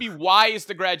has to be, why is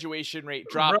the graduation rate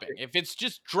dropping? Right. If it's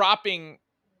just dropping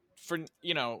for,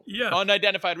 Yeah,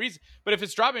 unidentified reason, but if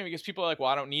it's dropping because people are like, well,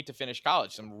 I don't need to finish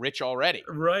college, I'm rich already.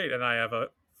 right. And I have a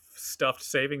stuffed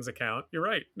savings account. You're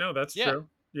right. No, that's Yeah. true.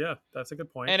 Yeah, that's a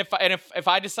good point. And if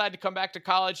I decide to come back to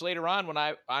college later on, when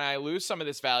I lose some of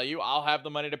this value, I'll have the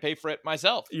money to pay for it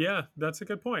myself. Yeah, that's a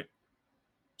good point.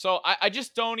 So I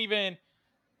just don't even,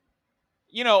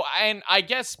 and I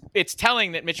guess it's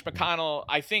telling that Mitch McConnell,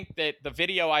 I think that the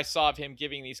video I saw of him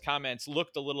giving these comments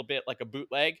looked a little bit like a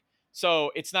bootleg.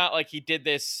 So it's not like he did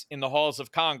this in the halls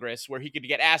of Congress where he could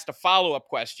get asked a follow-up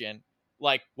question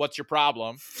like, what's your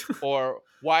problem? Or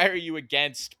why are you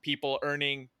against people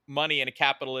earning money in a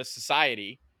capitalist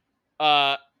society?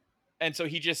 And so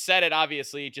he just said it,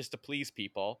 obviously, just to please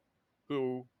people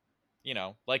who,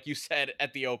 like you said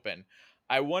at the open.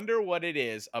 I wonder what it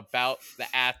is about the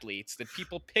athletes that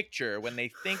people picture when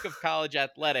they think of college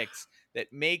athletics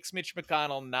that makes Mitch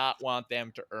McConnell not want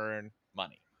them to earn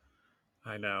money.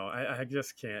 I know. I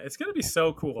just can't. It's going to be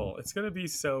so cool. It's going to be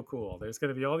so cool. There's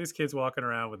going to be all these kids walking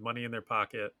around with money in their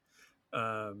pocket.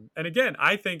 And again,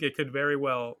 I think it could very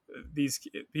well, these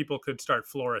people could start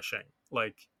flourishing.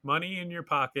 Like, money in your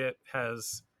pocket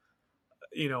has,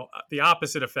 the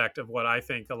opposite effect of what I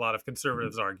think a lot of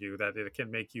conservatives argue, that it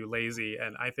can make you lazy.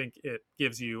 And I think it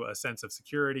gives you a sense of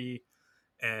security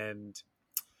and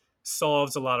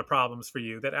solves a lot of problems for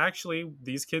you, that actually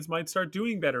these kids might start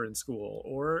doing better in school,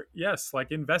 or yes,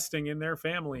 like investing in their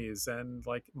families. And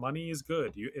like, money is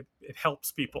good. It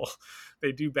helps people.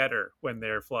 They do better when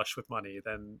they're flush with money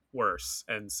than worse.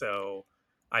 And so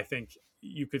I think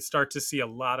you could start to see a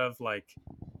lot of like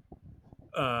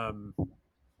um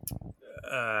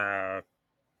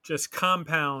just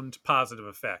compound positive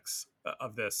effects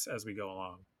of this as we go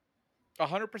along.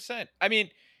 100%. I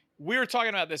mean, we were talking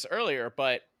about this earlier,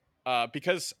 but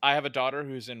because I have a daughter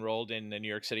who's enrolled in the New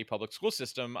York City public school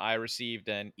system, I received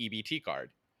an EBT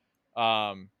card,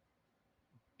 um,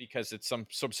 because it's some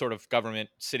sort of government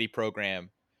city program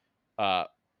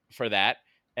for that.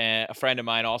 And a friend of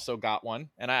mine also got one,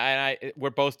 and we're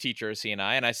both teachers, he and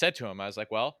I said to him, I was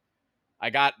like, well, I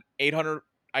got an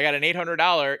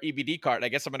 $800 EBT card. I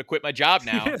guess I'm going to quit my job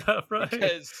now. Yeah, right.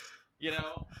 Because,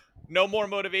 no more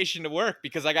motivation to work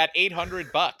because I got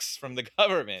 $800 from the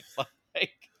government.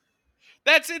 Like,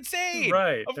 that's insane.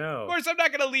 Right. Of No. course, I'm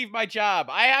not going to leave my job.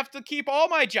 I have to keep all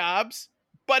my jobs,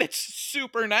 but it's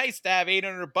super nice to have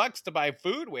 $800 to buy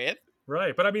food with.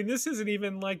 Right. But I mean, this isn't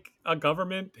even like a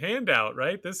government handout,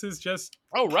 right? This is just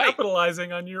right.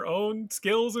 capitalizing on your own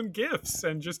skills and gifts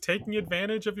and just taking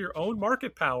advantage of your own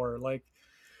market power. Like,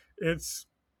 there's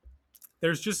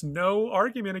just no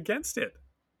argument against it,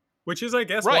 which is, I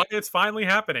guess, Right. why it's finally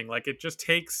happening. Like, it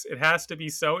has to be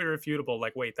so irrefutable.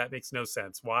 Like, wait, that makes no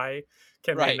sense. Why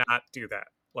can they not do that?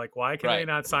 Like, why can they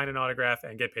not sign an autograph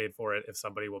and get paid for it if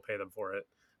somebody will pay them for it?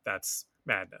 That's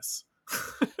madness.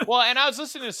 Well, and I was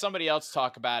listening to somebody else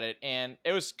talk about it, and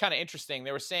it was kind of interesting.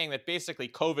 They were saying that basically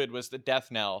COVID was the death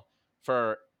knell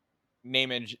for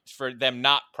for them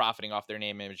not profiting off their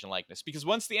name, image, and likeness. Because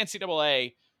once the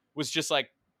NCAA was just like,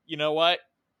 you know what?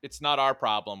 It's not our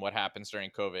problem what happens during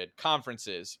COVID.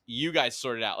 Conferences, you guys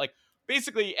sort it out. Like,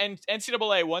 basically,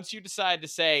 NCAA, once you decide to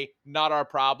say not our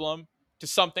problem to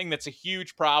something that's a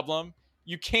huge problem,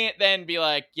 you can't then be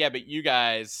like, yeah, but you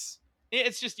guys,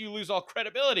 it's just, you lose all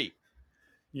credibility.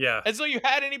 Yeah. As though you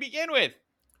had any to begin with.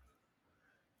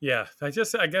 Yeah. I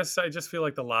guess I just feel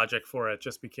like the logic for it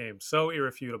just became so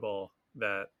irrefutable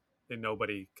that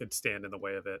nobody could stand in the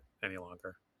way of it any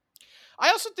longer. I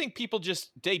also think people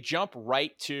they jump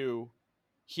right to,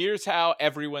 here's how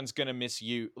everyone's going to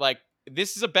misuse. Like,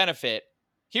 this is a benefit.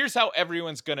 Here's how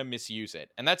everyone's going to misuse it.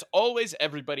 And that's always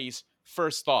everybody's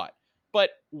first thought.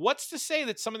 But what's to say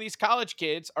that some of these college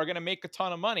kids are going to make a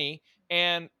ton of money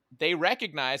and they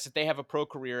recognize that they have a pro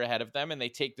career ahead of them and they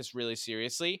take this really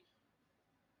seriously?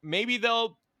 Maybe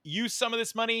they'll use some of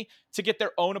this money to get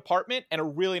their own apartment and a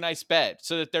really nice bed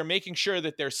so that they're making sure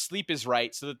that their sleep is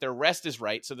right, so that their rest is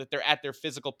right, so that they're at their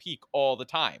physical peak all the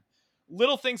time.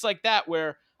 Little things like that,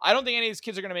 where I don't think any of these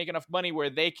kids are going to make enough money where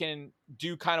they can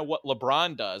do kind of what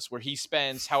LeBron does, where he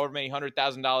spends however many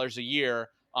 $100,000 a year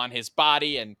on his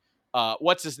body. And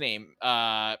what's his name?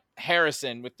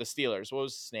 Harrison with the Steelers. What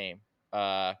was his name?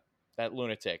 That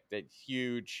lunatic, that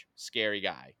huge, scary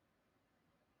guy.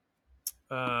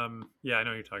 Yeah, I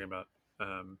know what you're talking about.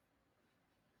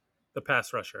 The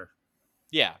pass rusher.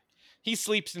 Yeah. He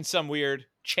sleeps in some weird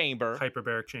chamber.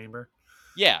 Hyperbaric chamber.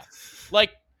 Yeah.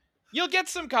 Like, you'll get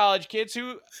some college kids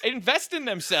who invest in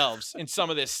themselves in some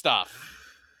of this stuff.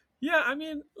 Yeah, I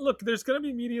mean, look, there's going to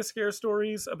be media scare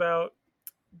stories about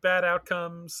bad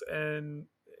outcomes, and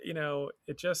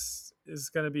it just is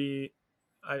going to be.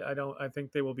 I don't. I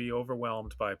think they will be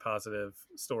overwhelmed by positive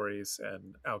stories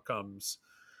and outcomes,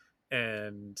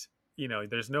 and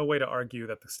there's no way to argue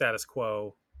that the status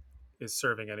quo is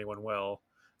serving anyone well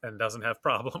and doesn't have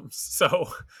problems. So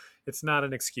it's not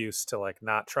an excuse to like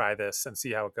not try this and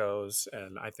see how it goes.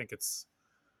 And I think it's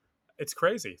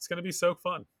crazy. It's going to be so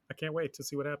fun. I can't wait to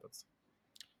see what happens.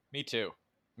 Me too.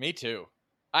 Me too.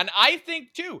 And I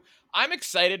think too, I'm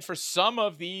excited for some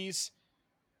of these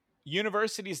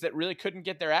universities that really couldn't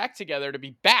get their act together to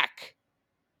be back.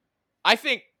 I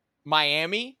think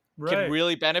Miami can Right.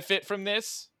 really benefit from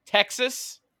this.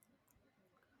 Texas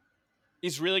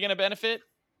is really going to benefit.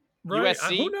 Right.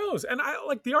 Who USC. knows? And I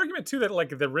like the argument too that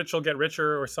like the rich will get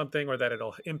richer or something, or that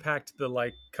it'll impact the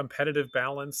like competitive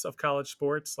balance of college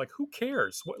sports. Like, who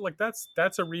cares? What, like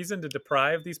that's a reason to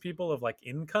deprive these people of like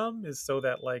income, is so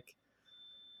that like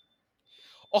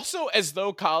Also, as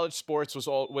though college sports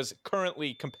was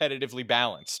currently competitively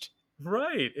balanced.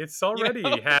 right. It's You know, already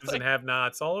it's haves and like have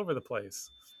nots all over the place.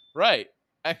 right.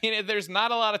 I mean, there's not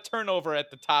a lot of turnover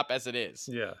at the top as it is.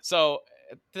 Yeah. So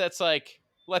that's like,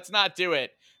 let's not do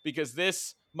it because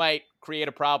this might create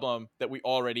a problem that we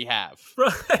already have.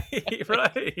 Right.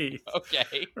 Right.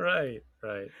 Okay. Right.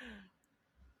 Right.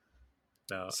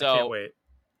 No, I can't So wait.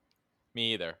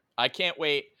 me either. I can't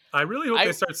wait. I really hope they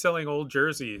I start selling old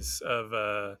jerseys of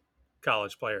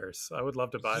college players. I would love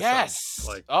to buy some. yes.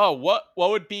 Like, Oh, what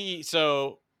would be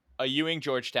so a Ewing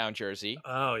Georgetown jersey?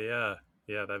 oh yeah,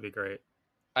 yeah, that'd be great.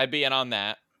 I'd be in on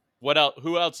that. What else?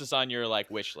 Who else is on your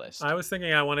like wish list? I was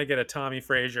thinking I want to get a Tommy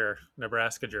Frazier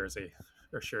Nebraska jersey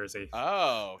or jersey.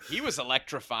 Oh, he was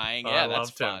electrifying. I Yeah, that's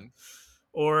loved him. fun.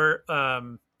 Or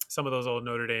some of those old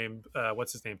Notre Dame.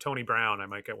 What's his name? Tony Brown. I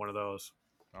might get one of those.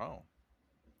 Oh,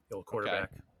 The old okay. quarterback.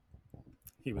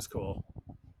 He was cool.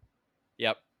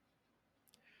 Yep.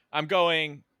 I'm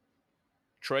going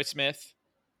Troy Smith,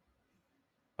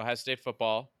 Ohio State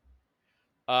football.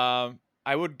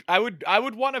 I would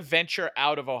want to venture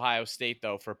out of Ohio State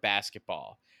though for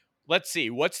basketball. Let's see.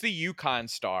 What's the UConn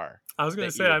star I was gonna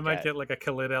that say you I would might get? get like a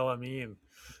Khalid El Amin.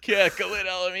 Yeah, Khalid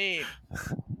El-Amin.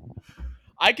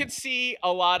 I could see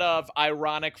a lot of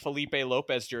ironic Felipe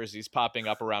Lopez jerseys popping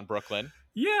up around Brooklyn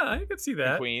Yeah, I could see and that.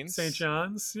 St. Queens.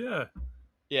 John's. Yeah.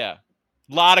 Yeah.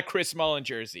 A lot of Chris Mullen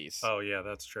jerseys. Oh yeah,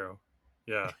 that's true.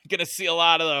 Yeah, Gonna see a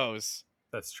lot of those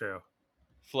that's true.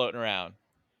 floating around.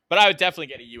 But I would definitely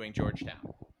get a Ewing Georgetown.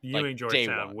 Like Ewing day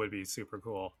Georgetown one. would be super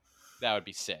cool. That would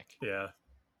be sick. Yeah,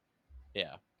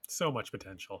 Yeah. so much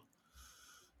potential.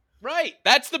 Right.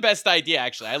 That's the best idea,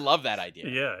 actually. I love that idea.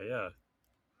 Yeah, yeah.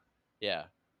 Yeah.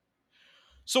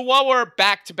 So while we're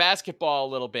back to basketball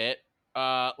a little bit,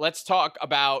 let's talk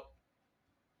about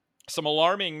some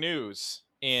alarming news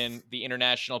in the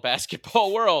international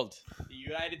basketball world. The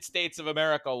United States of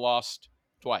America lost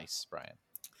twice, Brian.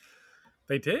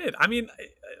 They did. I mean,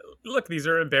 look, these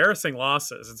are embarrassing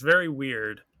losses. It's very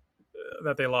weird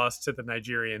that they lost to the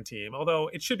Nigerian team. Although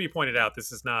it should be pointed out,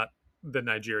 this is not the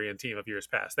Nigerian team of years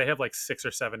past. They have like 6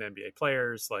 or 7 NBA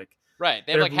players. Like, Right.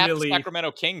 They have they're like half the really,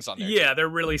 Sacramento Kings on their yeah, team. they're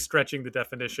really stretching the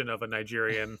definition of a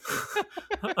Nigerian.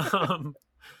 um,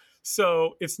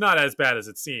 so it's not as bad as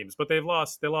it seems. But they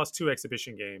lost 2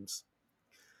 exhibition games.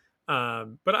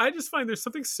 But I just find there's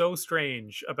something so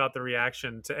strange about the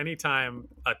reaction to any time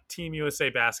a Team USA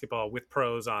basketball with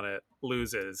pros on it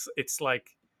loses. It's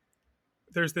like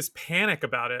there's this panic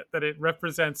about it, that it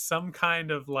represents some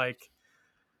kind of like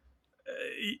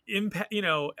impact,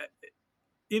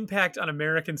 impact on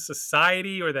American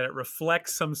society, or that it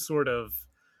reflects some sort of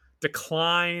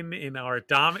decline in our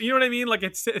You know what I mean? Like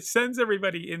it sends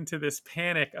everybody into this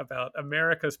panic about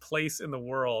America's place in the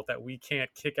world, that we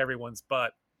can't kick everyone's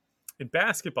butt in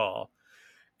basketball.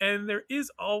 And there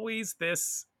is always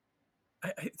this.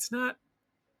 It's not.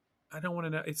 I don't want to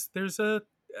know. There's a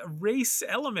race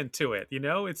element to it.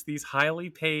 It's these highly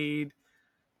paid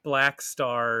black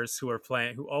stars who are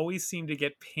playing, who always seem to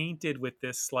get painted with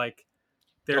this like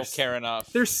Don't care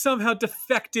enough. they're somehow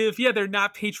defective. Yeah, they're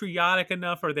not patriotic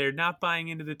enough, or they're not buying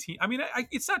into the team. I mean,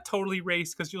 it's not totally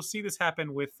race, because you'll see this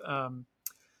happen with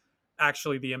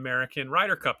actually the American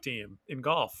Ryder Cup team in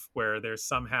golf, where there's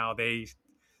somehow there's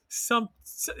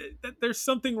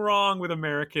something wrong with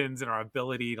Americans and our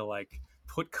ability to like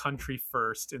put country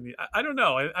first in the. I don't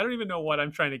know. I don't even know what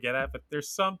I'm trying to get at, but there's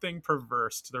something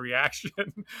perverse to the reaction.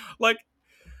 Like,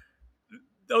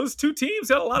 those 2 teams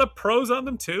had a lot of pros on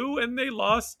them too, and they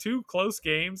lost 2 close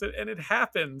games, and it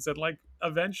happens. And like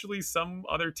eventually some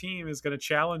other team is going to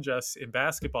challenge us in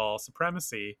basketball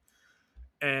supremacy,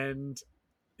 and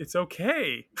it's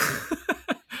okay.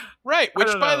 Right, I which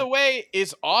don't by the know. way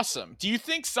is awesome. Do you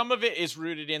think some of it is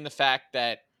rooted in the fact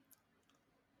that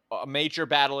a major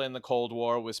battle in the Cold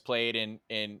War was played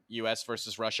in US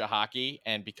versus Russia hockey,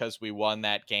 and because we won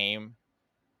that game,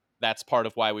 that's part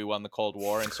of why we won the Cold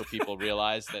War, and so people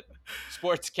realized that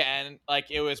sports can,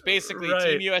 like, it was basically Team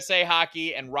Right. USA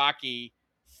hockey and Rocky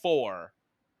 4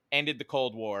 ended the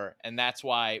Cold War, and that's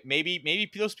why maybe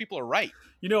those people are right.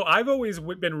 I've always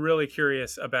been really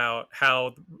curious about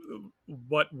how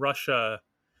what Russia,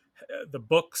 the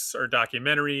books or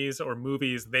documentaries or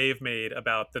movies they've made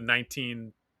about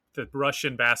the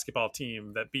Russian basketball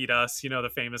team that beat us.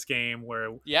 The famous game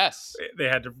where Yes. they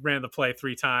had to ran the play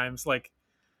 3 times. Like,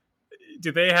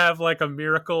 do they have like a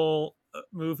miracle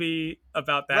movie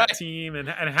about that Right. team and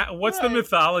what's the Right.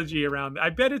 mythology around? I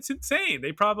bet it's insane.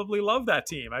 They probably love that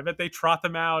team. I bet they trot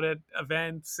them out at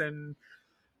events and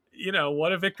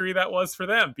what a victory that was for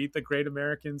them. Beat the great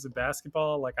Americans in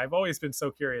basketball. Like, I've always been so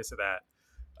curious of that.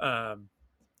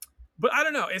 But I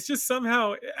don't know. It's just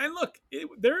somehow, and look,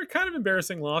 they're kind of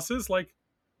embarrassing losses. Like,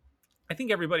 I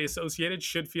think everybody associated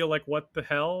should feel like, what the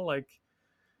hell? Like,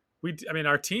 I mean,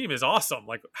 our team is awesome.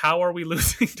 Like, how are we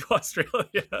losing to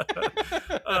Australia?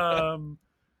 um,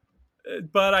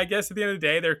 but I guess at the end of the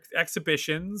day, they're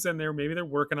exhibitions, and maybe they're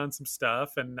working on some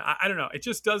stuff. And I don't know. It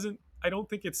just doesn't. I don't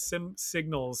think it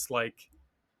signals like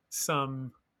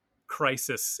some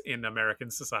crisis in American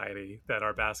society that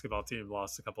our basketball team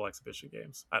lost a couple exhibition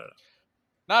games. I don't know.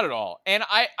 Not at all. And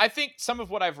I think some of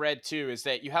what I've read too is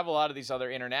that you have a lot of these other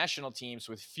international teams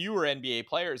with fewer NBA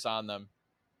players on them.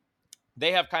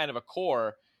 They have kind of a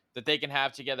core that they can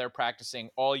have together practicing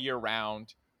all year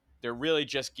round. They're really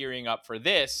just gearing up for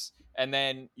this. And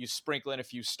then you sprinkle in a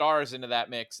few stars into that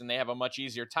mix and they have a much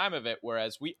easier time of it.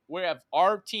 Whereas we have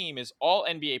our team is all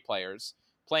NBA players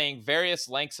playing various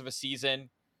lengths of a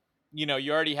season. You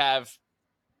already have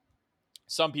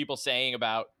some people saying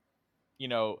about,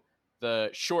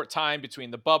 the short time between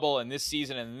the bubble and this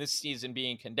season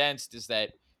being condensed is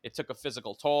that it took a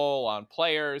physical toll on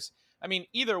players. I mean,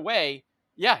 either way,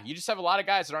 yeah, you just have a lot of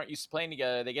guys that aren't used to playing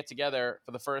together. They get together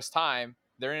for the first time.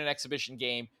 They're in an exhibition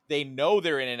game. They know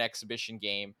they're in an exhibition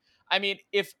game. I mean,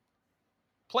 if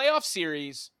playoff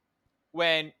series,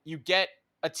 when you get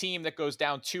a team that goes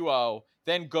down 2-0,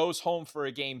 then goes home for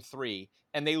a game 3,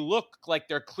 and they look like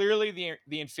they're clearly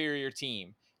the inferior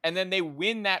team, and then they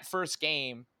win that first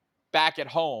game back at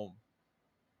home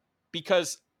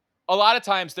because a lot of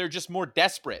times they're just more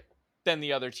desperate than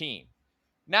the other team.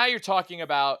 Now you're talking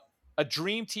about a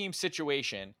dream team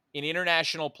situation in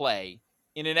international play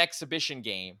in an exhibition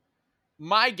game.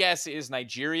 My guess is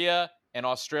Nigeria and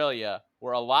Australia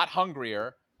were a lot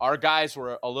hungrier. Our guys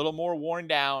were a little more worn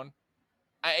down.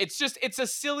 It's a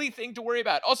silly thing to worry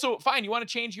about. Also, fine, you want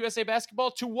to change USA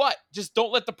basketball to what? Just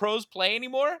don't let the pros play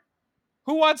anymore?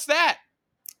 Who wants that?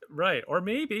 Right. Or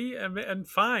maybe, and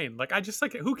fine. Like, I just,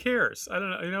 like, who cares? I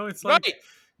don't know. It's like, Right.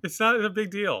 it's not a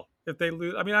big deal if they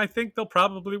lose. I mean, I think they'll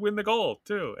probably win the gold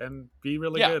too and be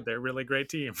really Yeah. good. They're a really great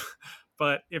team.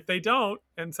 But if they don't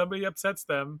and somebody upsets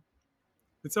them,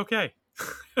 it's okay.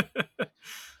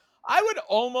 I would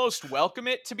almost welcome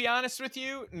it, to be honest with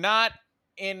you, not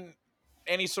in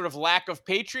any sort of lack of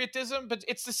patriotism, but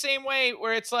it's the same way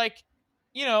where it's like,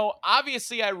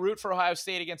 obviously I root for Ohio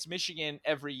State against Michigan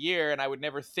every year, and I would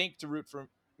never think to root for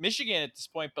Michigan at this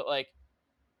point, but like,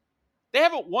 they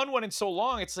haven't won one in so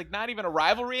long. It's like not even a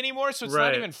rivalry anymore, so it's not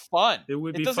Right. even fun. It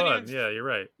would It be doesn't fun. even, Yeah, you're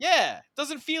right. yeah, it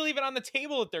doesn't feel even on the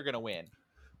table that they're going to win.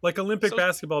 Like, Olympic So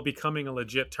basketball becoming a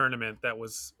legit tournament that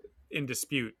was in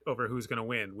dispute over who's going to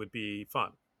win would be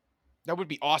fun. that would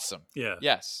be awesome. Yeah.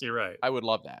 Yes, You're right. I would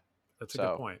love that. That's a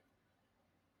good point.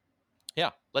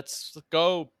 Yeah, let's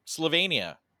go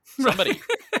Slovenia. Somebody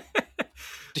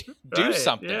do Right.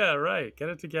 something. Yeah, right. Get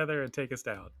it together and take us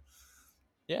down.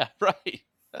 Yeah, right.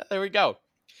 There we go.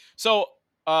 So,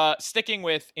 sticking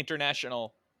with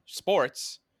international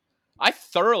sports, I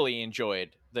thoroughly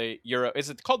enjoyed the Euro. Is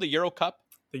it called the Euro Cup?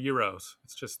 The Euros.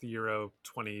 It's just the Euro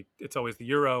 20. It's always the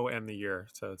Euro and the year.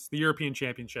 So it's the European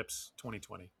Championships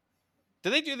 2020. Do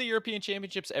they do the European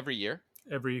Championships every year?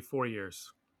 Every 4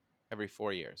 years. Every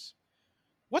 4 years.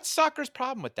 What's soccer's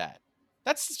problem with that?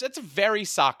 That's very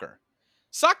soccer.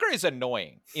 Soccer is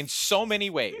annoying in so many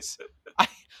ways.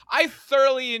 I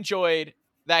thoroughly enjoyed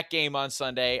that game on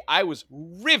Sunday. I was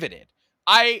riveted.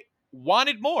 I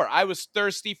wanted more. I was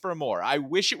thirsty for more. I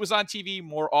wish it was on TV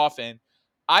more often.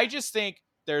 I just think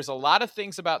there's a lot of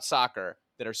things about soccer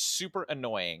that are super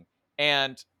annoying.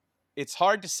 And it's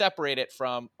hard to separate it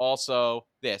from also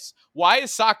this. Why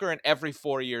is soccer an every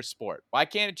 4 year sport? Why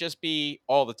can't it just be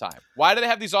all the time? Why do they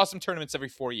have these awesome tournaments every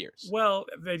 4 years? Well,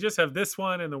 they just have this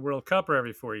one and the World Cup are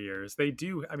every 4 years. They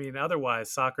do. I mean,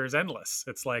 otherwise, soccer's endless.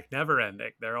 It's like never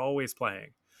ending. They're always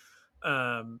playing.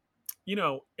 Um,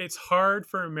 it's hard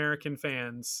for American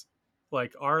fans.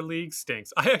 Like our league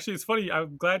stinks. I actually, it's funny.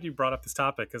 I'm glad you brought up this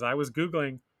topic because I was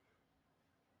googling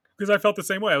because I felt the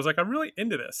same way. I was like, I'm really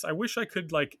into this. I wish I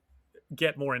could like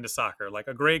get more into soccer. Like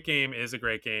a great game is a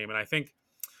great game, and I think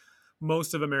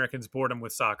most of Americans' boredom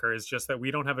with soccer is just that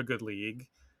we don't have a good league,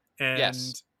 Yes.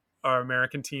 and our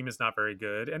American team is not very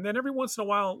good. And then every once in a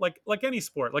while, like any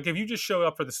sport, like if you just show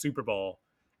up for the Super Bowl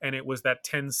and it was that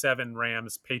 10-7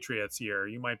 Rams Patriots year,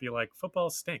 you might be like, football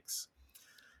stinks.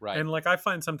 Right. And like I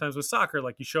find sometimes with soccer,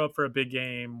 like you show up for a big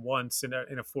game once in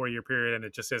a 4 year period, and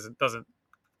it just doesn't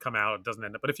come out, it doesn't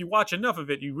end up. But if you watch enough of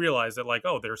it, you realize that like,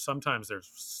 oh, there's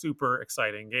super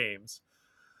exciting games,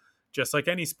 just like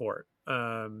any sport.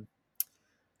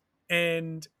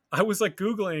 And I was like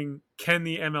googling, can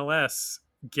the MLS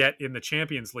get in the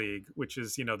Champions League, which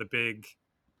is the big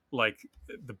like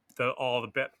the all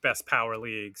the best power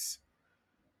leagues.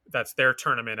 That's their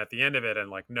tournament at the end of it, and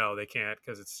like no, they can't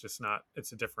because it's just not.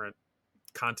 It's a different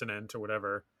continent or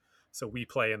whatever. So we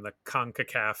play in the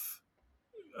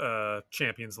CONCACAF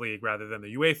Champions League rather than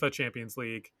the UEFA Champions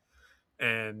League,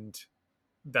 and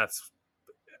that's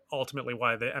ultimately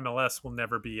why the MLS will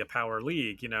never be a power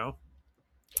league.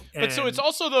 But so it's And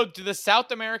also though, do the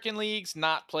South American leagues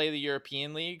not play the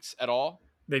European leagues at all?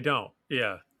 they don't.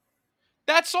 Yeah.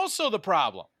 That's also the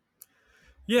problem.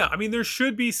 Yeah, I mean, there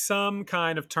should be some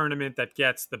kind of tournament that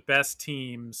gets the best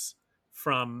teams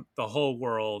from the whole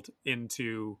world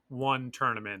into one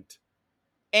tournament.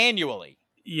 Annually.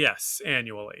 Yes,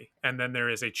 annually. And then there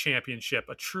is a championship,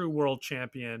 a true world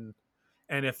champion.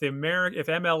 And if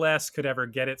MLS could ever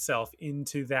get itself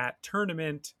into that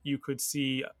tournament, you could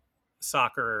see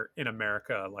soccer in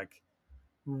America like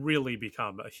really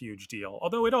become a huge deal.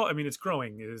 Although I mean, it's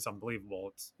growing. It is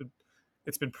unbelievable.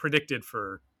 It's been predicted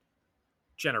for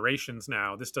generations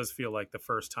now. This does feel like the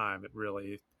first time it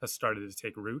really has started to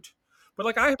take root. But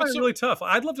like I But find it so really tough.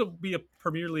 I'd love to be a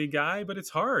Premier League guy, but it's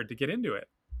hard to get into it.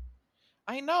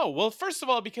 I know. Well, first of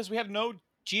all, because we have no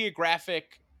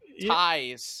geographic Yeah,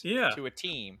 ties yeah. to a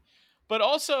team, but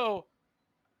also,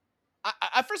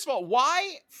 first of all,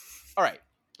 why? All right,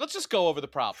 let's just go over the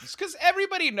problems because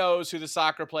everybody knows who the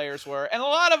soccer players were, and a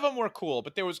lot of them were cool,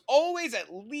 but there was always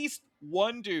at least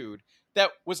one dude that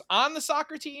was on the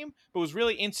soccer team, but was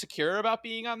really insecure about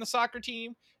being on the soccer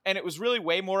team. And it was really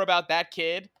way more about that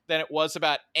kid than it was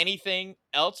about anything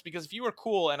else. Because if you were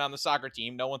cool and on the soccer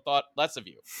team, no one thought less of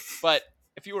you. But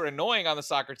if you were annoying on the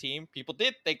soccer team, people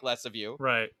did think less of you.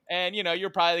 Right. And, you're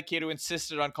probably the kid who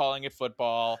insisted on calling it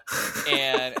football.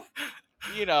 And,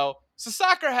 so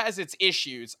soccer has its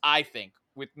issues, I think,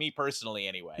 with me personally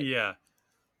anyway. Yeah.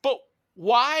 But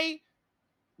why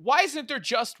isn't there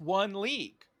just one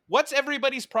league? What's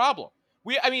everybody's problem?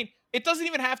 I mean, it doesn't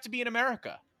even have to be in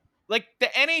America. Like the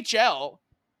NHL,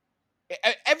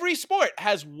 every sport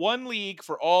has one league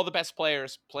for all the best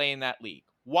players playing that league.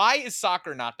 Why is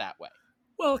soccer not that way?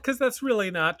 Well, because that's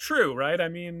really not true, right? I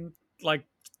mean, like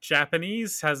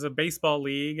Japanese has a baseball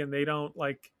league, and they don't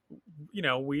like,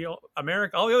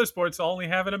 America. All the other sports only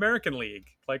have an American league.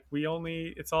 Like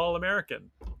it's all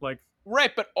American. Like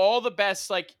Right, but all the best,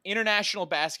 like, international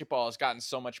basketball has gotten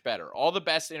so much better. All the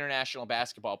best international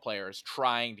basketball players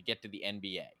trying to get to the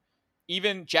NBA.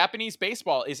 Even Japanese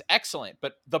baseball is excellent,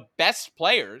 but the best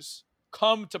players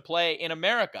come to play in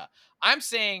America. I'm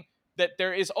saying that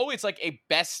there is always like a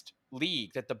best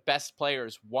league that the best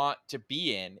players want to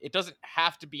be in. It doesn't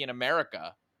have to be in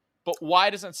America, but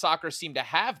why doesn't soccer seem to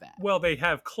have that? well, they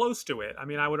have close to it. I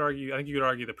mean, I think you could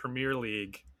argue the Premier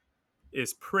League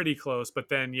is pretty close, but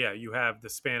then yeah, you have the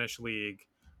Spanish league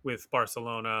with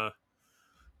Barcelona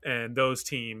and those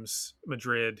teams,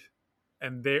 Madrid,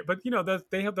 and they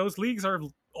have those leagues are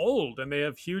old and they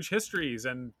have huge histories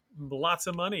and lots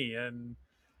of money and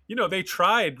they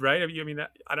tried, right? I mean,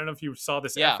 I don't know if you saw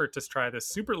this Yeah, effort to try this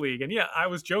Super League, and yeah, I was I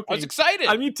was joking.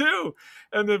 excited. Me too.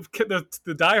 And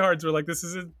the diehards were like, "This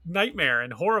is a nightmare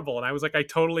and horrible," and I was like, "I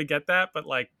totally get that, but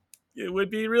like, it would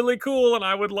be really cool, and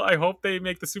I hope they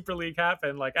make the Super League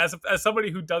happen." Like, as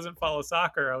somebody who doesn't follow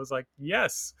soccer, I was like,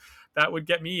 "Yes, that would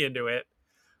get me into it."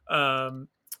 And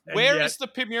Where yet, is the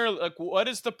Premier? Like, what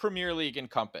does the Premier League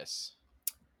encompass?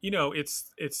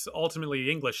 it's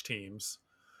ultimately English teams,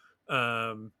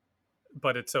 um,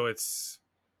 but it's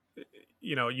it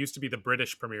used to be the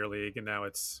British Premier League, and now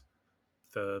it's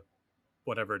the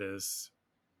whatever it is,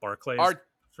 Barclays. Are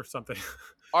or something.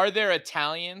 Are there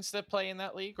Italians that play in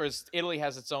that league, or is Italy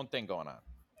has its own thing going on?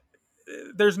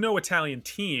 There's no Italian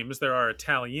teams. There are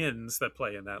Italians that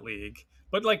play in that league,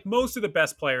 but like most of the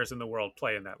best players in the world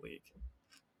play in that league.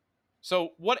 So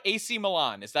what AC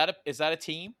Milan, is that a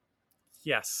team?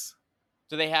 Yes.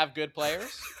 Do they have good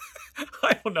players?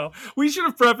 I don't know. We should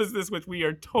have prefaced this with we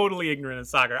are totally ignorant of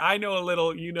soccer. I know a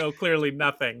little, you know clearly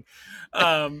nothing.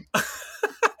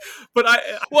 But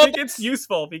I think it's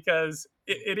useful because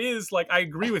it is like, I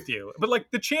agree with you. But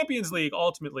like the Champions League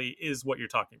ultimately is what you're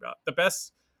talking about.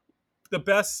 The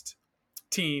best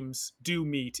teams do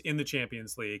meet in the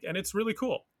Champions League, and it's really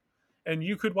cool. And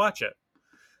you could watch it.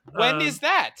 When is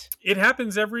that? It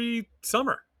happens every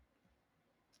summer.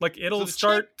 Like it'll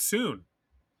start soon.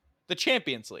 The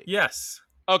Champions League. Yes.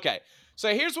 Okay.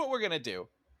 So here's what we're going to do.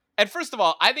 And first of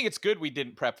all, I think it's good we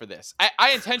didn't prep for this.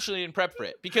 I intentionally didn't prep for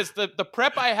it because the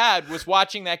prep I had was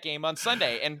watching that game on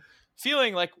Sunday and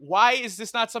feeling like, why is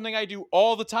this not something I do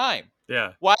all the time?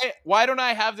 Yeah. Why don't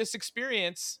I have this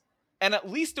experience on at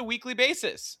least a weekly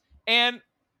basis? And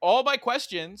all my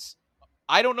questions,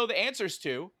 I don't know the answers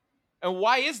to. And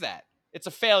why is that? It's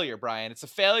a failure, Brian. It's a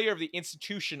failure of the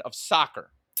institution of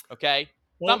soccer. Okay?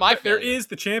 Well, not my failure. There is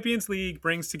the Champions League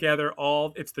brings together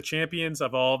it's the champions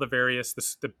of all the various,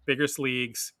 the biggest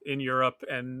leagues in Europe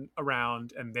and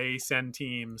around, and they send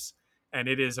teams, and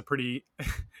it is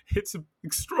it's an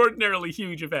extraordinarily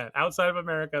huge event. Outside of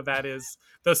America, that is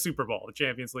the Super Bowl, the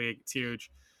Champions League. It's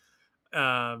huge.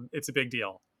 It's a big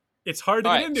deal. It's hard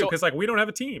to get into because we don't have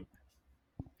a team.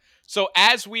 So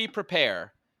as we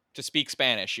prepare to speak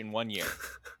Spanish in 1 year,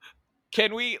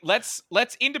 let's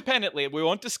independently, we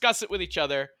won't discuss it with each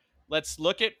other. Let's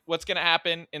look at what's going to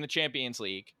happen in the Champions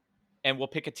League, and we'll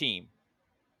pick a team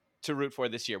to root for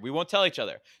this year. We won't tell each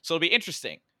other. So it'll be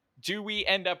interesting. Do we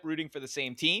end up rooting for the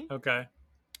same team? Okay.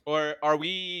 Or are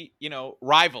we,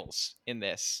 rivals in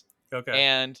this? Okay.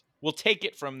 And we'll take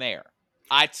it from there.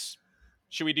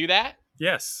 Should we do that?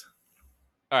 Yes.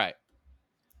 All right.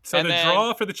 So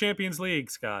draw for the Champions League,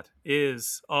 Scott,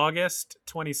 is August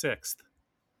 26th.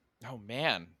 Oh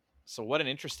man! So what an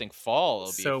interesting fall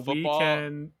it'll be. So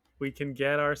football. we can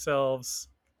get ourselves,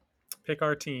 pick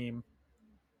our team,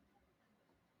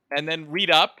 and then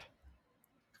read up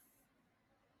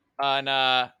on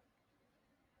I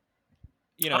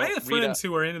have friends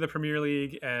who are into the Premier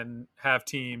League and have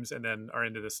teams, and then are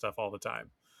into this stuff all the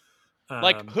time.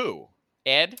 Like who?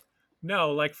 Ed?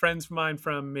 No, like friends of mine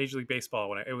from Major League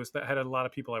Baseball. Had a lot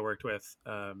of people I worked with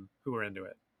who were into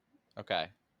it. Okay,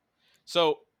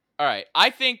 so. All right. I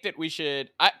think that we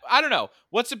should, I don't know.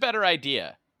 What's a better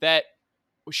idea?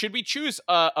 Should we choose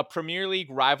a Premier League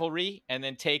rivalry and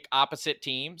then take opposite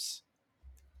teams?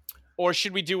 Or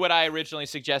should we do what I originally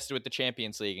suggested with the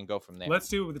Champions League and go from there? Let's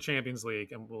do it with the Champions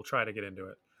League and we'll try to get into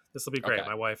it. This will be great. Okay.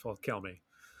 My wife will kill me.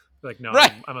 Like, no,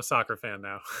 right. I'm a soccer fan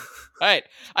now. All right.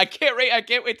 I can't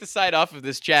wait to sign off of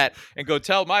this chat and go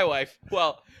tell my wife,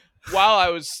 well, while I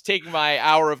was taking my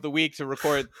hour of the week to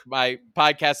record my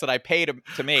podcast that I pay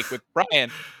to make with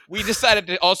Brian, we decided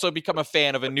to also become a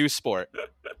fan of a new sport.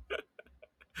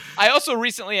 I also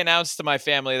recently announced to my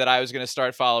family that I was going to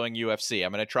start following UFC.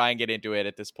 I'm going to try and get into it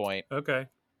at this point. Okay.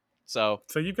 So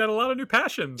you've got a lot of new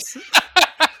passions.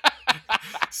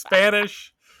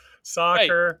 Spanish,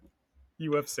 soccer,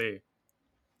 UFC.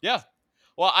 Yeah.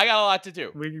 Well, I got a lot to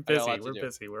do. We're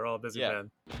busy. We're all busy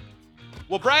men.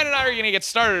 Well, Brian and I are going to get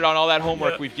started on all that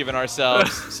homework we've given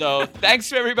ourselves. So thanks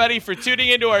to everybody for tuning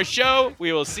into our show.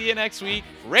 We will see you next week.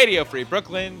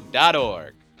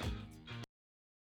 RadioFreeBrooklyn.org.